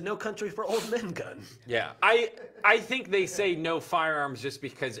 it's a No Country for Old Men gun. Yeah, I think they say no firearms just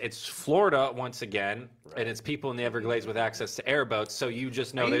because it's Florida once again, and it's people in the Everglades with access to airboats. So you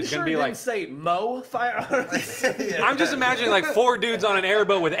just know Are you there's sure going to it be didn't like, say Mo firearms? I'm just imagining like 4 dudes on an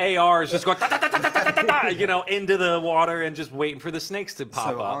airboat with ARs just going, into the water and just waiting for the snakes to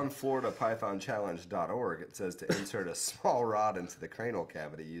pop So up. on FloridaPythonChallenge.org, it says to insert a small rod into the cranial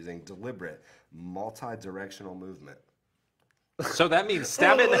cavity using deliberate, multi-directional movement. So that means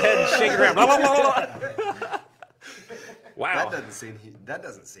stab it in the head and shake it around. Blah, blah, blah, blah. Wow. That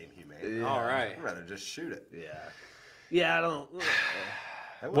doesn't seem humane. All right. I'd rather just shoot it. Yeah, I don't.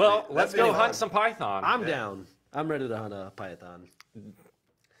 That would Well, be- let's that'd be go hunt fun. some python. I'm down. I'm ready to hunt a python.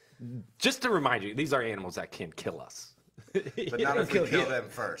 Just to remind you, these are animals that can kill us. But not if we Kill kill you. them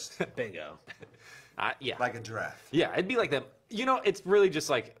first, Bingo. Yeah. like a giraffe. Yeah, it'd be like that. It's really just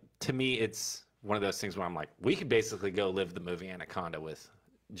like, to me, it's one of those things where I'm like, we could basically go live the movie Anaconda with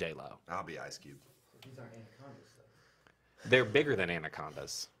J-Lo. I'll be Ice Cube. These aren't anacondas, though. They're bigger than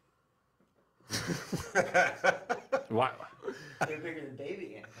anacondas. Why? They're bigger than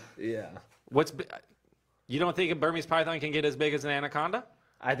baby anacondas. Yeah. You don't think a Burmese python can get as big as an anaconda?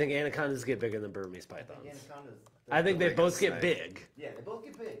 I think anacondas get bigger than Burmese pythons. Anacondas. I think they the both biggest get snake. big. Yeah, they both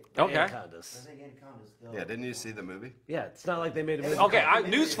get big. Okay. I Anacondas. think anacondas. Though. Yeah, didn't you see the movie? Yeah, it's not like they made a movie. Okay,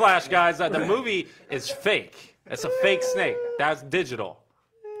 newsflash, guys. The movie is fake. It's a fake snake. That's digital.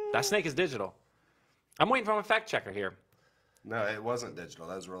 That snake is digital. I'm waiting for my fact checker here. No, it wasn't digital.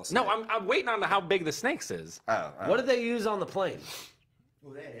 That was real snake. No, I'm waiting on how big the snakes is. Oh, What did they use on the plane?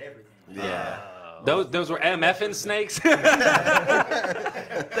 Well, they had everything. yeah. Those were MFing snakes.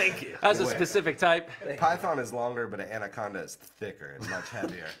 Thank you. That's a specific type. Python is longer, but an anaconda is thicker and much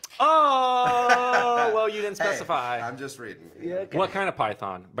heavier. Oh, well, you didn't Hey, specify. I'm just reading. Yeah, okay. What kind of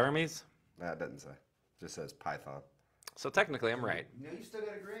python? Burmese? That doesn't say. Just says python. So technically, I'm right. No, you still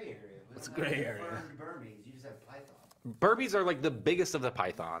got a gray area. What's a gray area? Burmese. You just have python. Burmese are like the biggest of the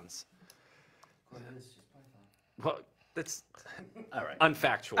pythons. Well, it's just python. Well, that's All right.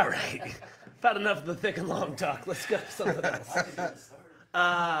 unfactual. All right. About enough of the thick and long talk. Let's go to something else. I just got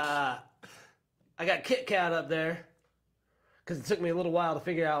started. I got Kit Kat up there because it took me a little while to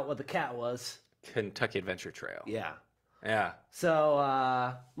figure out what the cat was. Kentucky Adventure Trail. Yeah. Yeah.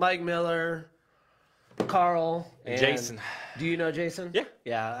 So Mike Miller, Carl, and Jason. Do you know Jason? Yeah.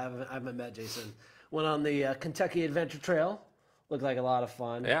 Yeah, I haven't met Jason. Went on the Kentucky Adventure Trail. Looked like a lot of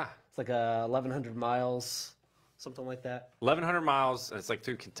fun. Yeah. It's like 1,100 miles. something like that. 1,100 miles, and it's like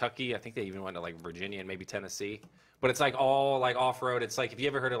through Kentucky. I think they even went to like Virginia and maybe Tennessee. But it's like all like off road. It's like if you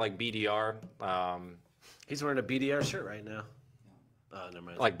ever heard of like BDR, He's wearing a BDR shirt right now. Never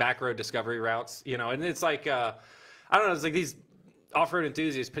mind. like back road discovery routes, you know. And it's like I don't know. It's like these off-road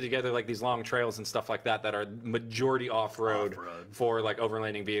enthusiasts put together like these long trails and stuff like that are majority off-road for like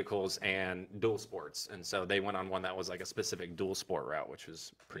overlanding vehicles and dual sports. And so they went on one that was like a specific dual sport route, which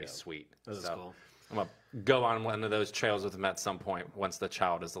was pretty sweet. That was cool. I'm gonna go on one of those trails with them at some point once the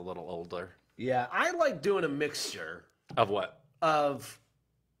child is a little older. Yeah, I like doing a mixture Of what? of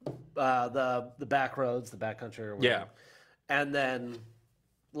the back roads, the backcountry, or whatever. Yeah. And then,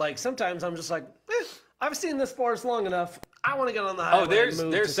 like, sometimes I'm just like, I've seen this forest long enough. I want to get on the highway. Oh, and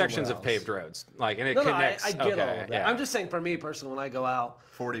move there's to sections somewhere of paved else. roads, like, and it No, connects. I get all of that. Yeah. I'm just saying, for me personally, when I go out,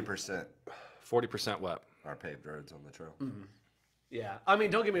 40% 40% what? are paved roads on the trail. yeah. I mean,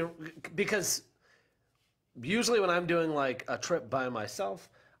 don't get me because usually when I'm doing like a trip by myself,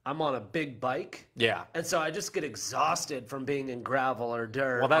 I'm on a big bike. Yeah. And so I just get exhausted from being in gravel or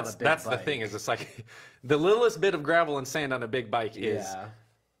dirt. Well, that's on a big the bike. thing is it's like the littlest bit of gravel and sand on a big bike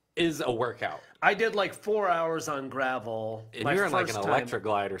is a workout. I did like 4 hours on gravel. And my you're in like an first electric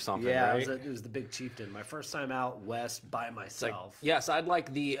glide or something, Yeah, right? it was the Big Chieftain. My first time out west by myself. Yes, I'd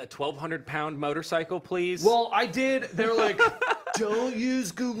like the 1,200-pound motorcycle, please. Well, I did. They're like, don't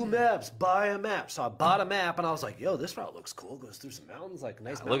use Google Maps. Buy a map. So I bought a map, and I was like, yo, this route looks cool. Goes through some mountains, like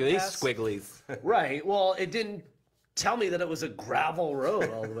nice mountain look at these pass. squigglies. Right. Well, it didn't tell me that it was a gravel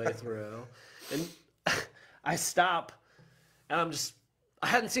road all the way through. And I stop, and I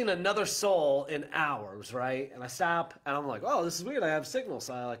hadn't seen another soul in hours, right? And I stop, and I'm like, oh, this is weird. I have signal.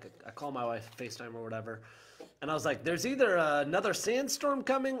 So I call my wife, FaceTime or whatever. And I was like, there's either another sandstorm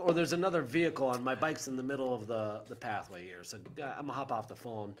coming or there's another vehicle on my bike's in the middle of the pathway here. So I'm going to hop off the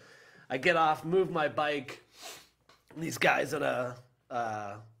phone. I get off, move my bike. These guys at what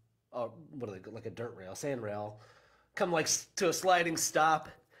are they, like a dirt rail, sand rail, come like to a sliding stop.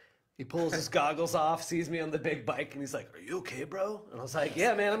 He pulls his goggles off, sees me on the big bike, and he's like, are you okay, bro? And I was like,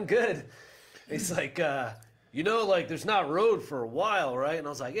 yeah, man, I'm good. And he's like, like there's not road for a while, right? And I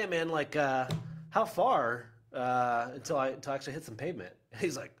was like, yeah, man, like how far until I actually hit some pavement? And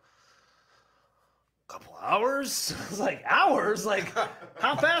he's like, couple hours? I was like, hours? Like,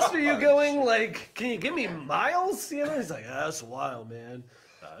 how fast are you going? Like, can you give me miles? You know? He's like, that's a while, man.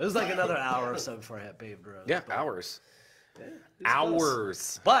 It was like another hour or so before I had paved roads. Yeah, but, hours. yeah,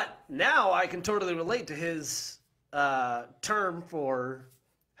 Hours. but now I can totally relate to his term for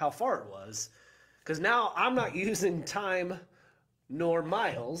how far it was. Because now I'm not using time nor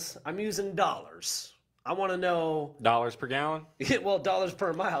miles. I'm using dollars. I want to know... Dollars per gallon? well, dollars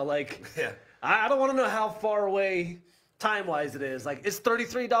per mile. Like, Yeah. I don't want to know how far away time-wise it is. Like, it's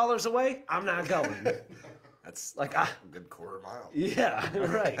 $33 away? I'm not going. That's Like, a good quarter mile. Yeah,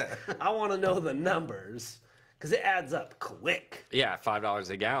 right. I want to know the numbers because it adds up quick. Yeah, $5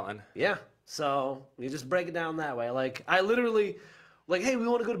 a gallon. Yeah. So you just break it down that way. Like, I literally, like, hey, we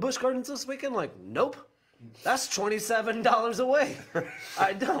want to go to Busch Gardens this weekend? Like, nope. That's $27 away.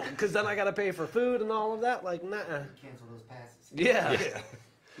 I don't, because then I got to pay for food and all of that. Like, nah. Cancel those passes. Yeah.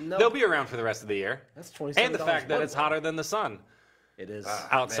 They'll Nope. be around for the rest of the year. That's $27. And the fact that it's hotter than the sun. It is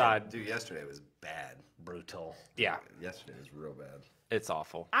Outside. Man, dude, yesterday was bad. brutal. Yeah, Yesterday was real bad. it's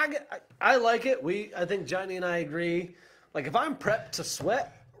awful. I like it. I think Johnny and I agree. Like, if I'm prepped to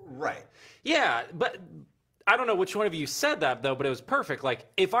sweat, Right. Yeah, but I don't know which one of you said that, though, but it was perfect. Like,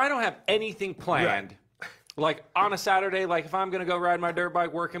 if I don't have anything planned, like on a Saturday, like if I'm going to go ride my dirt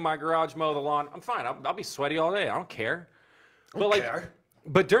bike, work in my garage, mow the lawn, I'm fine. I'll be sweaty all day. I don't care.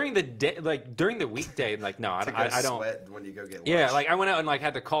 But during the day, like during the weekday, like, no, I don't. Sweat when you go get lunch. Yeah, like I went out and like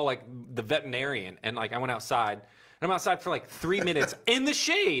had to call like the veterinarian, and like I went outside, and I'm outside for like 3 minutes in the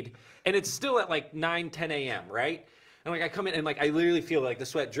shade, and it's still at like 9-10 a.m. right? And like I come in and like I literally feel like the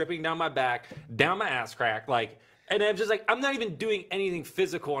sweat dripping down my back, down my ass crack, like, and I'm just like I'm not even doing anything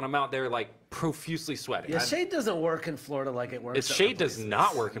physical, and I'm out there like profusely sweating. yeah, shade doesn't work in Florida like it works. It's other shade does places.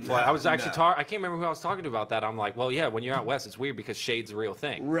 not work in Florida. No, I was actually no. I can't remember who I was talking to about that. I'm like, well, yeah, when you're out west, it's weird because shade's a real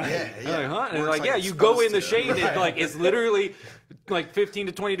thing. Right. Yeah, I'm yeah. like, huh? And they're Works like, yeah, it's you go supposed in the to. shade, and Right. like it's literally like 15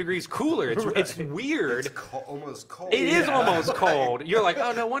 to 20 degrees cooler. It's weird. It's almost cold. It is Yeah. almost cold. You're like,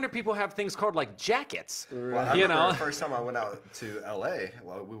 oh, no wonder people have things called like jackets. Well, I You remember know? the first time I went out to LA,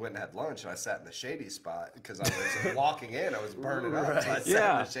 well, we went and had lunch, and I sat in the shady spot because I was walking in, I was burning up. So I sat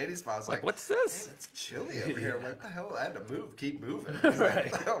Yeah. in the shady spot. I was like, What's this? man, it's chilly over here. I'm like, what the hell? I had to move, keep moving.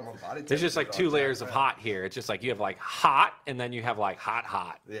 Right. My body There's just like temperature two all layers jacked of up. hot here. It's just like you have like hot, and then you have like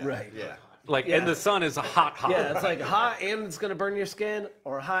hot. Yeah. Right. Yeah. Like, Yeah. and the sun is hot. Yeah, it's like hot and it's going to burn your skin,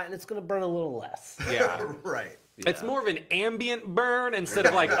 or hot and it's going to burn a little less. Yeah. Right. It's more of an ambient burn instead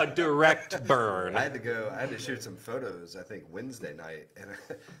of like a direct burn. I had to shoot some photos, I think Wednesday night, and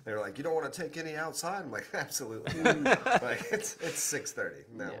they were like, "You don't want to take any outside?" I'm like, "Absolutely." Like it's 6:30.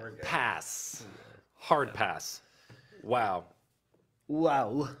 No, we're good. Pass. Hard pass. Wow.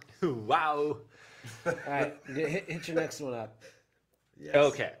 Wow. Wow. All right, hit your next one up. Yes.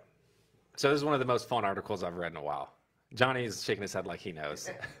 Okay. So this is one of the most fun articles I've read in a while. Johnny's shaking his head like he knows.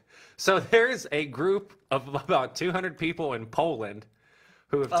 So there's a group of about 200 people in Poland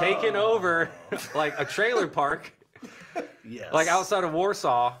who have taken over like a trailer park, Yes. like outside of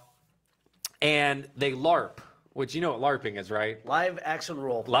Warsaw, and they LARP, which you know what LARPing is, right? Live action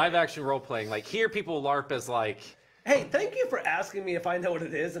role. Live action role playing. Like here, people LARP as like. Hey, thank you for asking me if I know what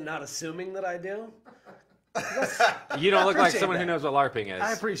it is and not assuming that I do. You don't look like appreciate someone who that. knows what LARPing is.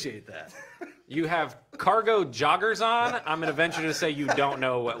 I appreciate that. You have cargo joggers on. I'm going to venture to say you don't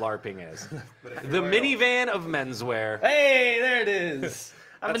know what LARPing is. The minivan of menswear. Hey, there it is.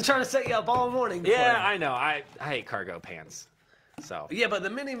 I've been trying to set you up all morning. Yeah, for it. I know. I hate cargo pants. So Yeah, but the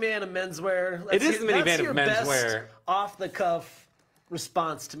minivan of menswear. It is the minivan that's of your menswear. Best off-the-cuff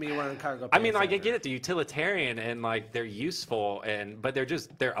response to me wearing cargo pants. I mean, like I ever. get it, they're utilitarian and like they're useful but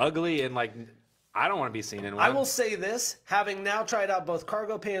they're ugly and like I don't want to be seen in one. I will say this, having now tried out both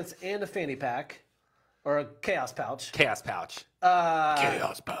cargo pants and a fanny pack, or a chaos pouch. Chaos pouch.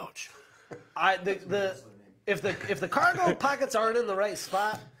 Chaos pouch. If the cargo pockets aren't in the right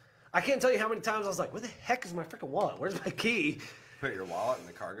spot, I can't tell you how many times I was like, "Where the heck is my freaking wallet? Where's my key?" Put your wallet in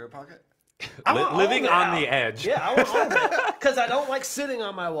the cargo pocket. I want all Living of it on out. the edge. Yeah, I want all of it because I don't like sitting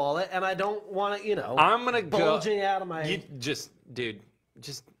on my wallet, and I don't want it, I'm gonna go. bulging out of my. You just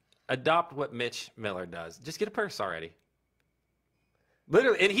adopt what Mitch Miller does. Just get a purse already.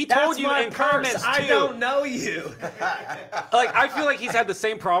 Literally, and he told That's you my in purse. comments too. I don't know you. Like I feel like he's had the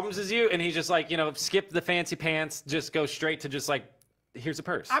same problems as you, and he's just like skip the fancy pants, just go straight to just like here's a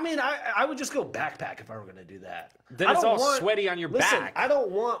purse. I mean, I would just go backpack if I were going to do that. Then I it's don't all sweaty on your back. I don't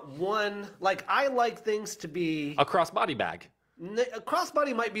want one. Like I like things to be. A crossbody bag. A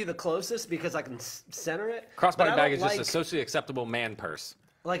crossbody might be the closest because I can center it. Crossbody but I bag don't is just like- a socially acceptable man purse.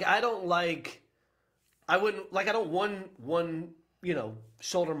 Like I don't like. I wouldn't like. I don't one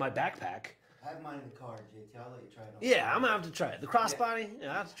shoulder my backpack. I have mine in the car, JT. I'll let you try it on. Yeah, I'm gonna have to try it. The crossbody,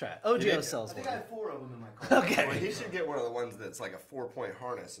 yeah, I have to try it. OGO sells I think one. I have 4 of them in my car. Okay. Well, he should get one of the ones that's like a 4-point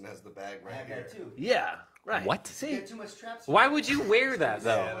harness and has the bag I right have here. that too. Yeah, right. What? You See, get too much straps. Why would you wear that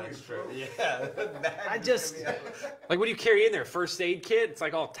though? Yeah, that's true. Yeah, I just. Like what do you carry in there? First aid kit? It's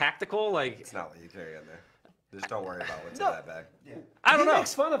like all tactical. Like It's not what you carry in there. Just don't worry about what's No. in that bag. Yeah. I don't he know.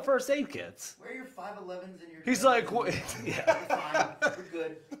 makes fun of first aid kits. Wear your 511s and your. He's like, what? You're Yeah. fine. We're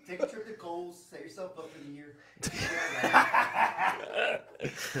good. Take a trip to Kohl's. Set yourself up for the year. I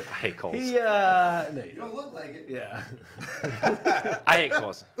hate Kohl's. He, no, you You don't. don't look like it. Yeah. I hate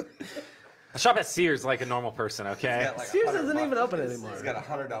Kohl's. I shop at Sears like a normal person. Okay. Got like Sears 100 isn't even bucks. open anymore. He's got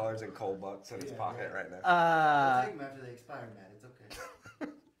 $100 in cold bucks in his pocket right now. Take them after they expire, Matt. It's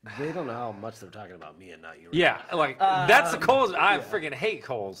okay. They don't know how much they're talking about me and not you. Yeah, like that's the Kohl's. I freaking hate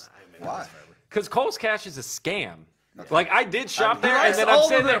Kohl's Why? because Kohl's Cash is a scam. Like I did shop He there, and likes then I'm all of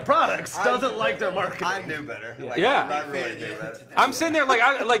sitting their there. products. Doesn't like their marketing. I knew better. Like, Yeah. I really knew better. I'm sitting there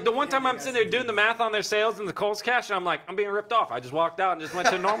like the one time I'm sitting there doing the math on their sales in the Kohl's Cash, and I'm like, I'm being ripped off. I just walked out and just went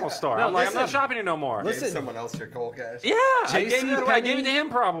to a normal store. No, I'm like, I'm not listen. shopping here no more. Gave Listen. someone else your cold cash. Yeah, I gave JCPenney? it to him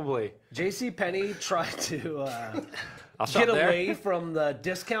probably. J.C. Penney tried to I'll shop get there. away from the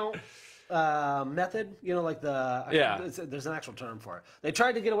discount method. Like the Yeah. There's an actual term for it. They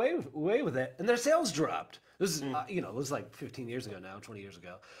tried to get away with it, and their sales dropped. This is it was like 15 years ago now, 20 years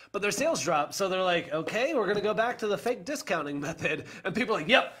ago. But their sales dropped, so they're like, okay, we're gonna go back to the fake discounting method. And people are like,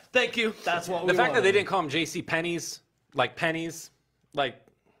 yep, thank you, that's what we The fact that wanted. they didn't call them JC Pennies, like pennies, like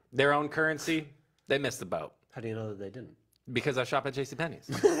their own currency, they missed the boat. How do you know that they didn't? Because I shop at JC Penney's.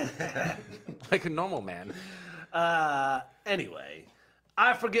 Like a normal man. Anyway,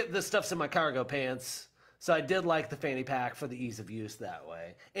 I forget the stuff's in my cargo pants, so I did like the fanny pack for the ease of use that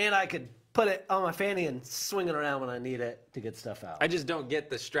way. And I could put it on my fanny and swing it around when I need it to get stuff out. I just don't get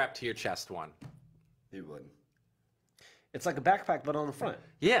the strap to your chest one. You wouldn't. It's like a backpack, but on the front.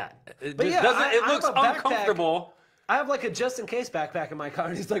 Yeah. It But just yeah, doesn't, I it have looks a backpack. uncomfortable. I have like a just-in-case backpack in my car,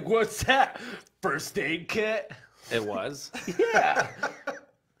 and he's like, what's that? First aid kit? It was. Yeah.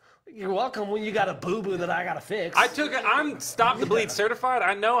 You're welcome when you got a boo-boo that I got to fix. I'm Stop the Bleed certified.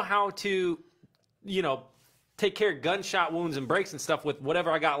 I know how to, take care of gunshot wounds and breaks and stuff with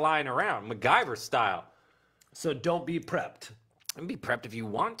whatever I got lying around, MacGyver style. So don't be prepped. And be prepped if you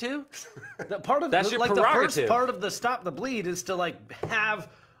want to. The part of That's your the first prerogative. part of the Stop the Bleed is to like have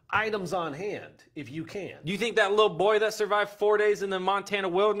items on hand if you can. You think that little boy that survived 4 days in the Montana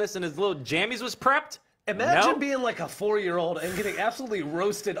wilderness and his little jammies was prepped? Imagine No? being like a 4-year-old and getting absolutely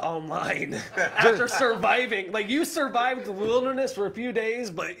roasted online after surviving. Like, you survived the wilderness for a few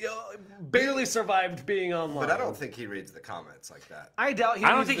days, but you barely survived being online. But I don't think he reads the comments like that. I doubt he I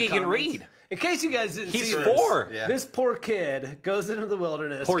don't reads think the he can comments. read. In case you guys didn't He's see 4. Yeah. this poor kid goes into the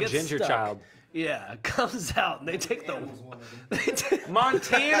wilderness. Poor gets ginger stuck. child. Yeah, comes out and they take the. They take,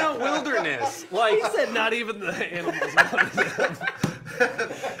 Montana wilderness. Like, he said not even the animals wanted him.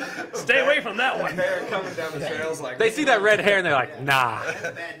 Stay away from that one. Hair coming down the trails like they see that red hair and they're like, nah.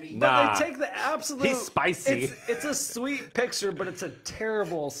 Bad meat. Nah. They take the absolute. He's spicy. It's a sweet picture, but it's a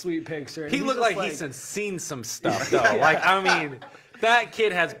terrible sweet picture. And He he's looked just like he's seen some stuff, though. Like, I mean, that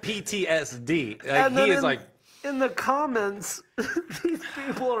kid has PTSD. Like, And then he is like, in the comments, these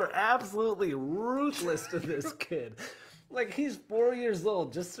people are absolutely ruthless to this kid. Like, he's 4 years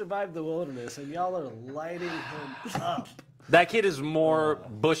old, just survived the wilderness, and y'all are lighting him up. that kid is more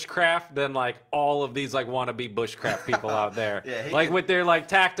bushcraft than like all of these like wannabe bushcraft people out there. Yeah, he like can- with their like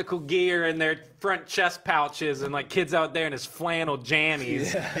tactical gear and their front chest pouches and like kids out there in his flannel jammies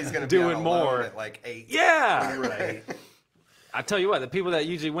he's gonna be doing out alone more. at like 8. Yeah. Right. I tell you what, the people that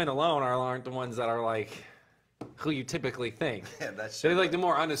usually win alone aren't the ones that are like who you typically think. Yeah, that show, They're like the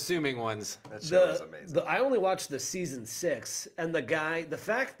more unassuming ones. that show is amazing. I only watched the season 6, and the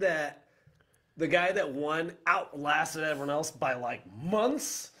fact that the guy that won outlasted everyone else by like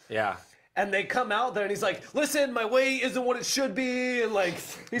months. Yeah. And they come out there and he's like, listen, my weight isn't what it should be. And like,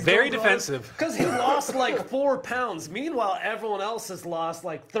 he's Very defensive. Because he lost like 4 pounds. Meanwhile, everyone else has lost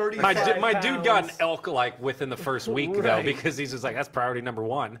like 35 My pounds. dude got an elk like within the first week though, Right. because he's just like, that's priority number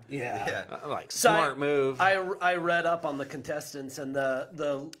 1. Yeah. Yeah. Like, So smart move. I read up on the contestants and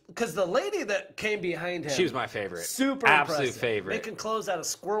because the lady that came behind him. She was my favorite. Super Absolute impressive. favorite. Making clothes out of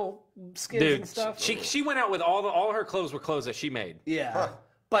squirrel skins Dude, and stuff. she went out with all her clothes were clothes that she made. Yeah.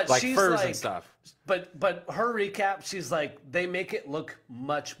 But Like she's furs like, and stuff. But her recap, she's like, they make it look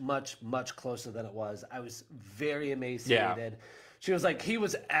much, much, much closer than it was. I was very emaciated. Yeah. She was like, he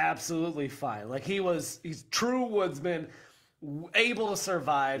was absolutely fine. Like he's true woodsman, able to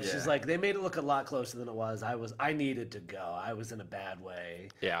survive. Yeah. She's like, they made it look a lot closer than it was. I needed to go. I was in a bad way.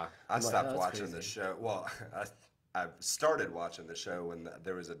 Yeah. I stopped that's watching crazy. the show. Well, I started watching the show when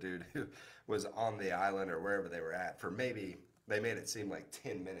there was a dude who was on the island or wherever they were at for maybe, they made it seem like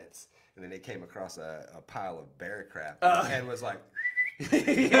 10 minutes. And then they came across a pile of bear crap and was like, "Vote!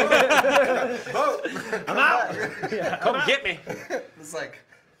 I'm out. Come get me. It's like,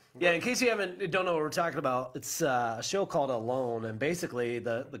 Yeah, in case you don't know what we're talking about, it's a show called Alone, and basically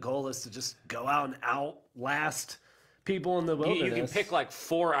the goal is to just go out and outlast people in the wilderness. You can pick like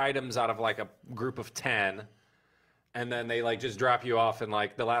 4 items out of like a group of 10, and then they like just drop you off. And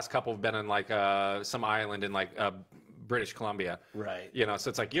like the last couple have been in like some island in like British Columbia. Right. You know, so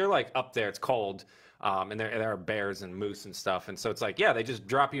it's like you're like up there. It's cold. And there are bears and moose and stuff. And so it's like, yeah, they just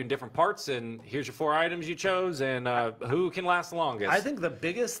drop you in different parts, and here's your 4 items you chose, and who can last the longest. I think the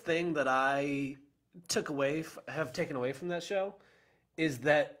biggest thing that I have taken away from that show is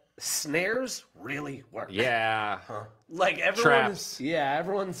that snares really work. Yeah. Like Traps.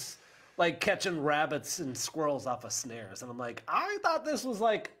 everyone's like catching rabbits and squirrels off of snares, and I'm like, I thought this was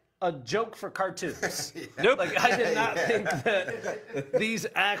like a joke for cartoons. Nope. Like I did not think that these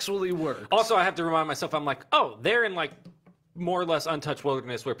actually work. Also, I have to remind myself, I'm like, oh, they're in like more or less untouched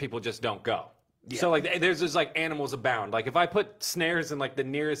wilderness where people just don't go. So like there's just like animals abound. Like if I put snares in like the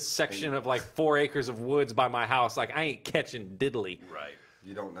nearest section of like 4 acres of woods by my house, like I ain't catching diddly. right.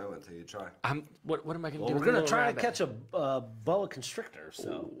 You don't know until you try What am I gonna do? Well, with we're gonna a little try rabbit? to catch a boa constrictor.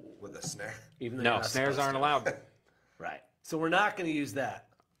 So with a snare. even though you're No, not snares supposed aren't to. allowed. Right. So we're not gonna use that.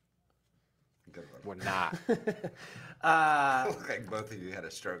 Good one. We're not. Look like both of you had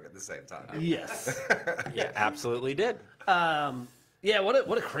a stroke at the same time. Yes. Yeah, absolutely did. Yeah.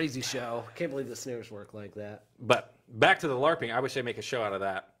 What a crazy show. Can't believe the snares work like that. But back to the LARPing. I wish they'd make a show out of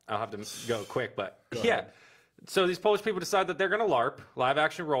that. I'll have to go quick, but yeah. So these Polish people decide that they're going to LARP, live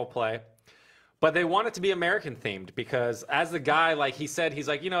action role play, but they want it to be American themed because as the guy, like he said, he's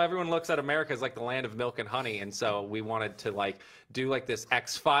like, you know, everyone looks at America as like the land of milk and honey. And so we wanted to like do like this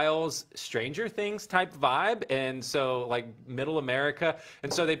X-Files, Stranger Things type vibe. And so like middle America.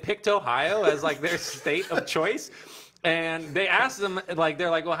 And so they picked Ohio as like their state of choice. And they asked them, like,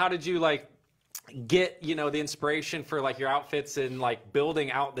 they're like, well, how did you like get, you know, the inspiration for like your outfits and like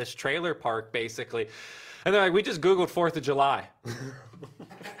building out this trailer park basically? And they're like, we just Googled 4th of July.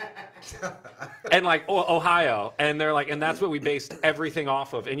 And like Ohio. And they're like, and that's what we based everything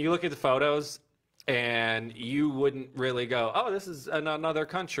off of. And you look at the photos and you wouldn't really go, oh, this is another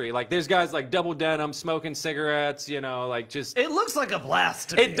country. Like, there's guys like double denim, smoking cigarettes, you know, like just... It looks like a blast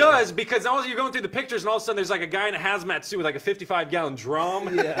to me. It does, because all you're going through the pictures, and all of a sudden there's like a guy in a hazmat suit with like a 55-gallon drum,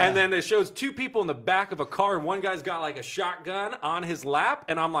 and then it shows two people in the back of a car, and one guy's got like a shotgun on his lap,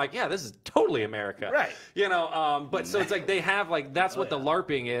 and I'm like, yeah, this is totally America. Right. You know, but so it's like they have like, that's what the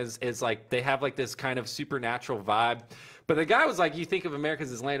LARPing is like they have like this kind of supernatural vibe. But the guy was like, you think of America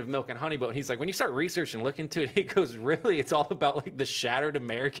as this land of milk and honey, but he's like, when you start researching and look into it, he goes, really, it's all about like the shattered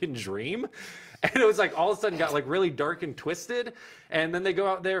American dream. And it was like all of a sudden got like really dark and twisted. And then they go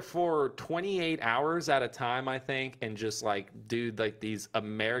out there for 28 hours at a time, I think, and just like do like these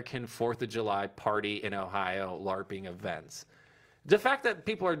American 4th of July party in Ohio LARPing events. The fact that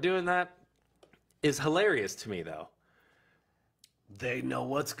people are doing that is hilarious to me, though. They know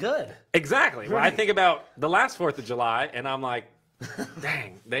what's good. Exactly. Well, I think about the last 4th of July, and I'm like,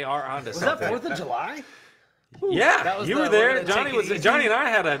 dang, they are onto something. Was that 4th of July? Yeah, you were there. Johnny and I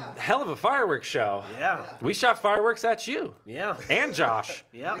had a hell of a fireworks show. Yeah. We shot fireworks at you. Yeah. And Josh.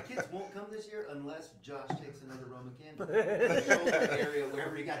 Yeah. The kids won't come this year unless Josh takes another Roman candle. Shoulder area,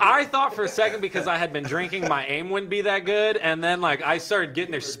 wherever you got I thought for a second, because I had been drinking, my aim wouldn't be that good, and then like I started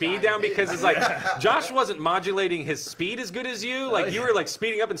getting their speed down, because it's like Josh wasn't modulating his speed as good as you. Like you were like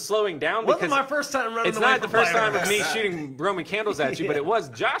speeding up and slowing down. Wasn't because my first time running. It's not the first time of me shooting Roman candles at you, but it was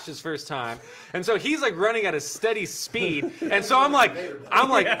Josh's first time, and so he's like running at a steady speed, and so I'm like,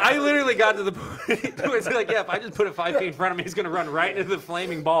 I literally got to the point where it's like, yeah, if I just put it 5 feet in front of me, he's gonna run right into the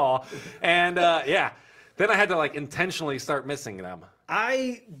flaming ball, and yeah. Then I had to like intentionally start missing them.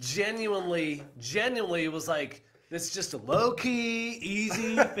 I genuinely was like, this is just a low-key,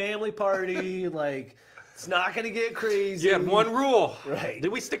 easy family party. Like, it's not going to get crazy. You had one rule. Right.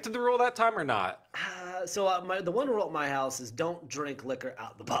 Did we stick to the rule that time or not? The one rule at my house is don't drink liquor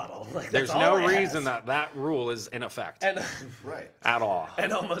out the bottle. Like, There's no reason that rule is in effect. And, Right. At all.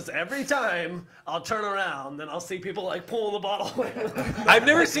 And almost every time I'll turn around and I'll see people like pulling the bottle away. I've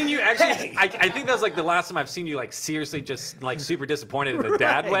never seen you actually. Hey. I think that was like the last time I've seen you like seriously just like super disappointed in the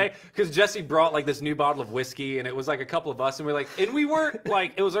dad way, because Jesse brought like this new bottle of whiskey, and it was like a couple of us, and we weren't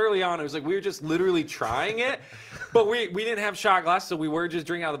like, it was early on. It was like we were just literally trying it, but we didn't have shot glasses, so we were just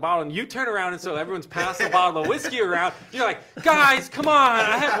drinking out of the bottle. And you turn around, and so everyone's passing a bottle of whiskey around. You're like, guys, come on!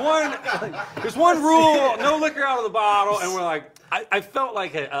 I have one. There's one rule: no liquor out of the bottle. And we're like, I felt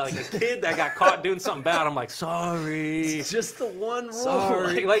like a kid that got caught doing something bad. I'm like, sorry. It's just the one rule.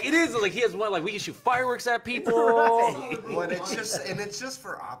 Sorry. Like it is like he has one, like we can shoot fireworks at people. Right. Well, it's just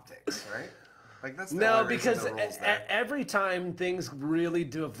for optics, right? Like that's the No, only reason because the rule's there. every time things really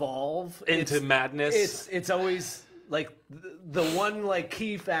devolve Into madness. it's always like the one like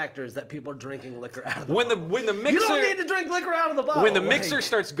key factor is that people are drinking liquor out of the When the bottle. mixer, You don't need to drink liquor out of the bottle. when the Like, mixer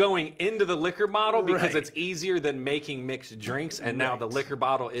starts going into the liquor bottle, because Right. it's easier than making mixed drinks, and now the liquor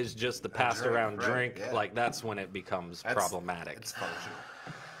bottle is just the passed around right, drink. yeah. Like that's when it becomes problematic. It's functional.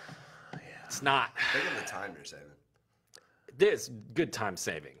 It's not. Think of the time you're saving. It's good time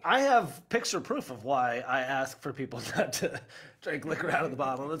saving. I have picture proof of why I ask for people not to drink liquor out of the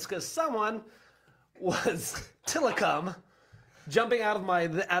bottle. And it's because someone was Tillicum jumping out of my,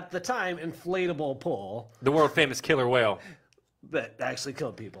 at the time, inflatable pool The world famous killer whale. that actually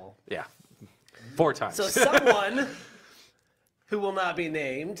killed people. Yeah, 4 times. So someone who will not be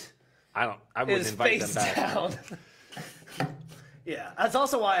named I wouldn't is invite them face back. down. Yeah, that's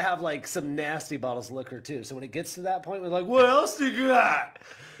also why I have like some nasty bottles of liquor too. So when it gets to that point, we're like, "What else do you got?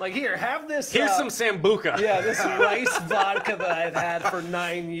 Like here, have this." Here's some sambuca. Yeah, this rice vodka that I've had for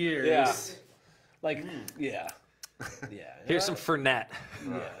 9 years. Yeah. Like, yeah. Here's some Fernet.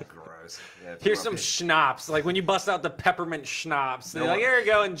 Gross. Yeah, if you Here's want some people- schnapps. Like when you bust out the peppermint schnapps, they're No like, one- here you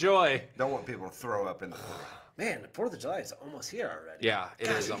go, enjoy. Don't want people to throw up in the pool. Man, the 4th of July is almost here already. Yeah, it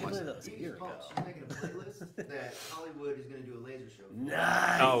Gosh, is I can't almost. believe that was a year ago. She's making a playlist that Hollywood is going to do a laser show.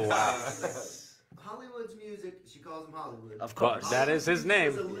 Nice. Oh wow. Hollywood's music, she calls him Hollywood. Of But course. that is his name.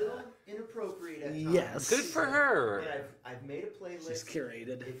 It's a little inappropriate at times. Yes. Good for her. And I've made a playlist. She's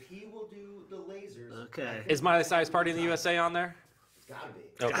curated. If he will do the lasers, Okay. Is My Size Party in the USA on there? it's got to be.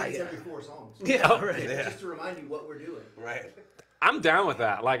 Okay. It's Yeah. every 4 songs. Yeah, right. Just to remind you what we're doing. Right. I'm down with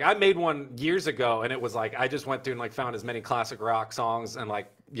that. Like I made one years ago, and it was like I just went through and like found as many classic rock songs and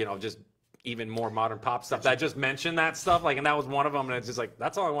like just even more modern pop stuff that I just mentioned that stuff. Like, and that was one of them. And it's just like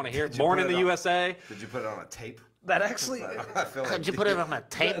that's all I want to hear. you Born put in it the on- USA. Did you put it on a tape? That actually I feel like on a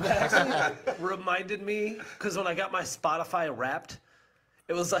tape? reminded me, because when I got my Spotify Wrapped,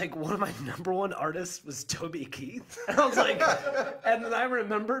 it was like one of my number one artists was Toby Keith. And I was like, and then I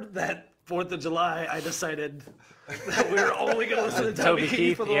remembered that 4th of July, I decided that we were only going to listen to Toby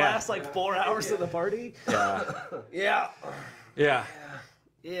Keith for the last like 4 hours of the party. Yeah.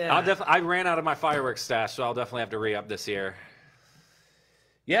 I ran out of my fireworks stash, so I'll definitely have to re-up this year.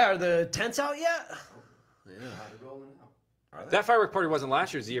 Yeah, are the tents out yet? That firework party wasn't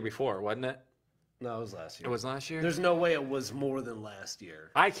last year, it was the year before, wasn't it? No, it was last year. It was last year? There's no way it was more than last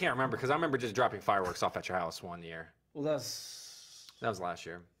year. I can't remember, because I remember just dropping fireworks off at your house one year. Well, that was last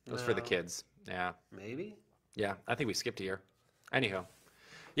year. It was for the kids. Yeah. Maybe? Yeah, I think we skipped a year. Anyhow.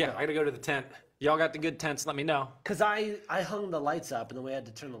 Yeah, I got to go to the tent. Y'all got the good tents, let me know. Because I hung the lights up, and then we had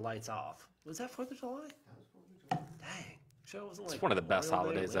to turn the lights off. Was that 4th of July? Dang. Sure, it wasn't like it's one of the best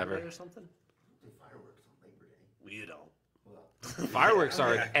holidays ever. Or something? Fireworks on Labor Day. Well, you don't. Fireworks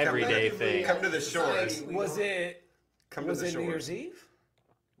are an everyday thing. Come to the shores. Was it New Year's Eve?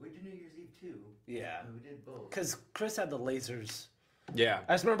 We did New Year's Eve too. Yeah. We did both. Because Chris had the lasers. Yeah.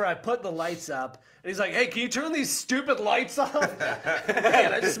 I just remember I put the lights up, and he's like, "Hey, can you turn these stupid lights off?"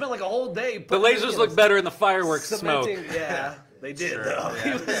 Man, I just spent like a whole day. The lasers look better in the fireworks smoke. Yeah, they did though.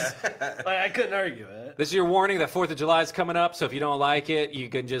 Like, I couldn't argue it. This is your warning that 4th of July is coming up, so if you don't like it, you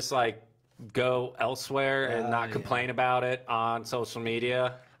can just like go elsewhere and not complain about it on social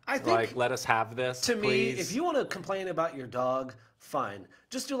media. I think, like, let us have this, to please. me, if you want to complain about your dog, fine.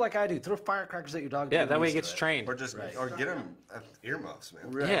 Just do like I do. Throw firecrackers at your dog. Yeah, that way he gets trained. Or just or get him earmuffs,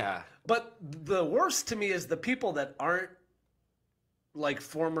 man. Right. Yeah. But the worst to me is the people that aren't like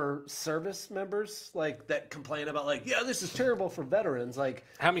former service members, like that complain about like, yeah, this is terrible for veterans. Like,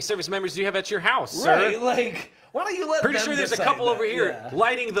 how many service members do you have at your house, sir? right? Like, why don't you let Pretty them sure there's a decide couple that? over here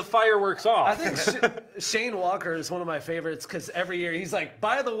lighting the fireworks off. I think Shane Walker is one of my favorites because every year he's like,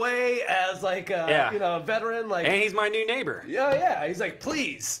 by the way, as like a veteran, like, and he's my new neighbor. Yeah. He's like,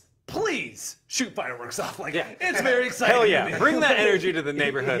 please shoot fireworks off. Like, it's very exciting. Hell yeah. Bring that energy to the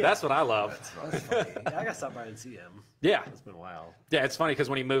neighborhood. That's what I love. That's funny. I gotta stop by and see him. Yeah. It's been a while. Yeah, it's funny because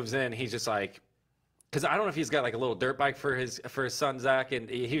when he moves in, he's just like, because I don't know if he's got like a little dirt bike for his son Zach, and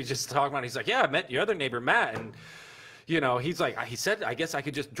he was just talking about it. He's like, yeah, I met your other neighbor Matt, and he's like, he said, I guess I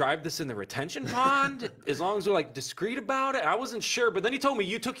could just drive this in the retention pond as long as we're like discreet about it. I wasn't sure, but then he told me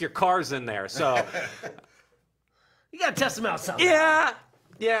you took your cars in there, so you gotta test them out sometime.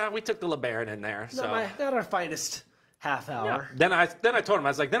 Yeah, we took the LeBaron in there. Not our finest half hour. Yeah. Then I told him, I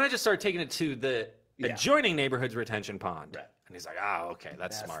was like, then I just started taking it to the adjoining neighborhood's retention pond. Right. And he's like, okay,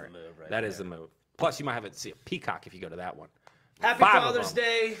 that's smart. The move right That is the move. Plus, you might have it see a peacock if you go to that one. Happy Father's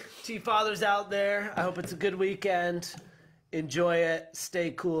Day to you fathers out there. I hope it's a good weekend. Enjoy it.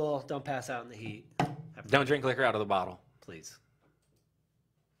 Stay cool. Don't pass out in the heat. Don't drink liquor out of the bottle. Please.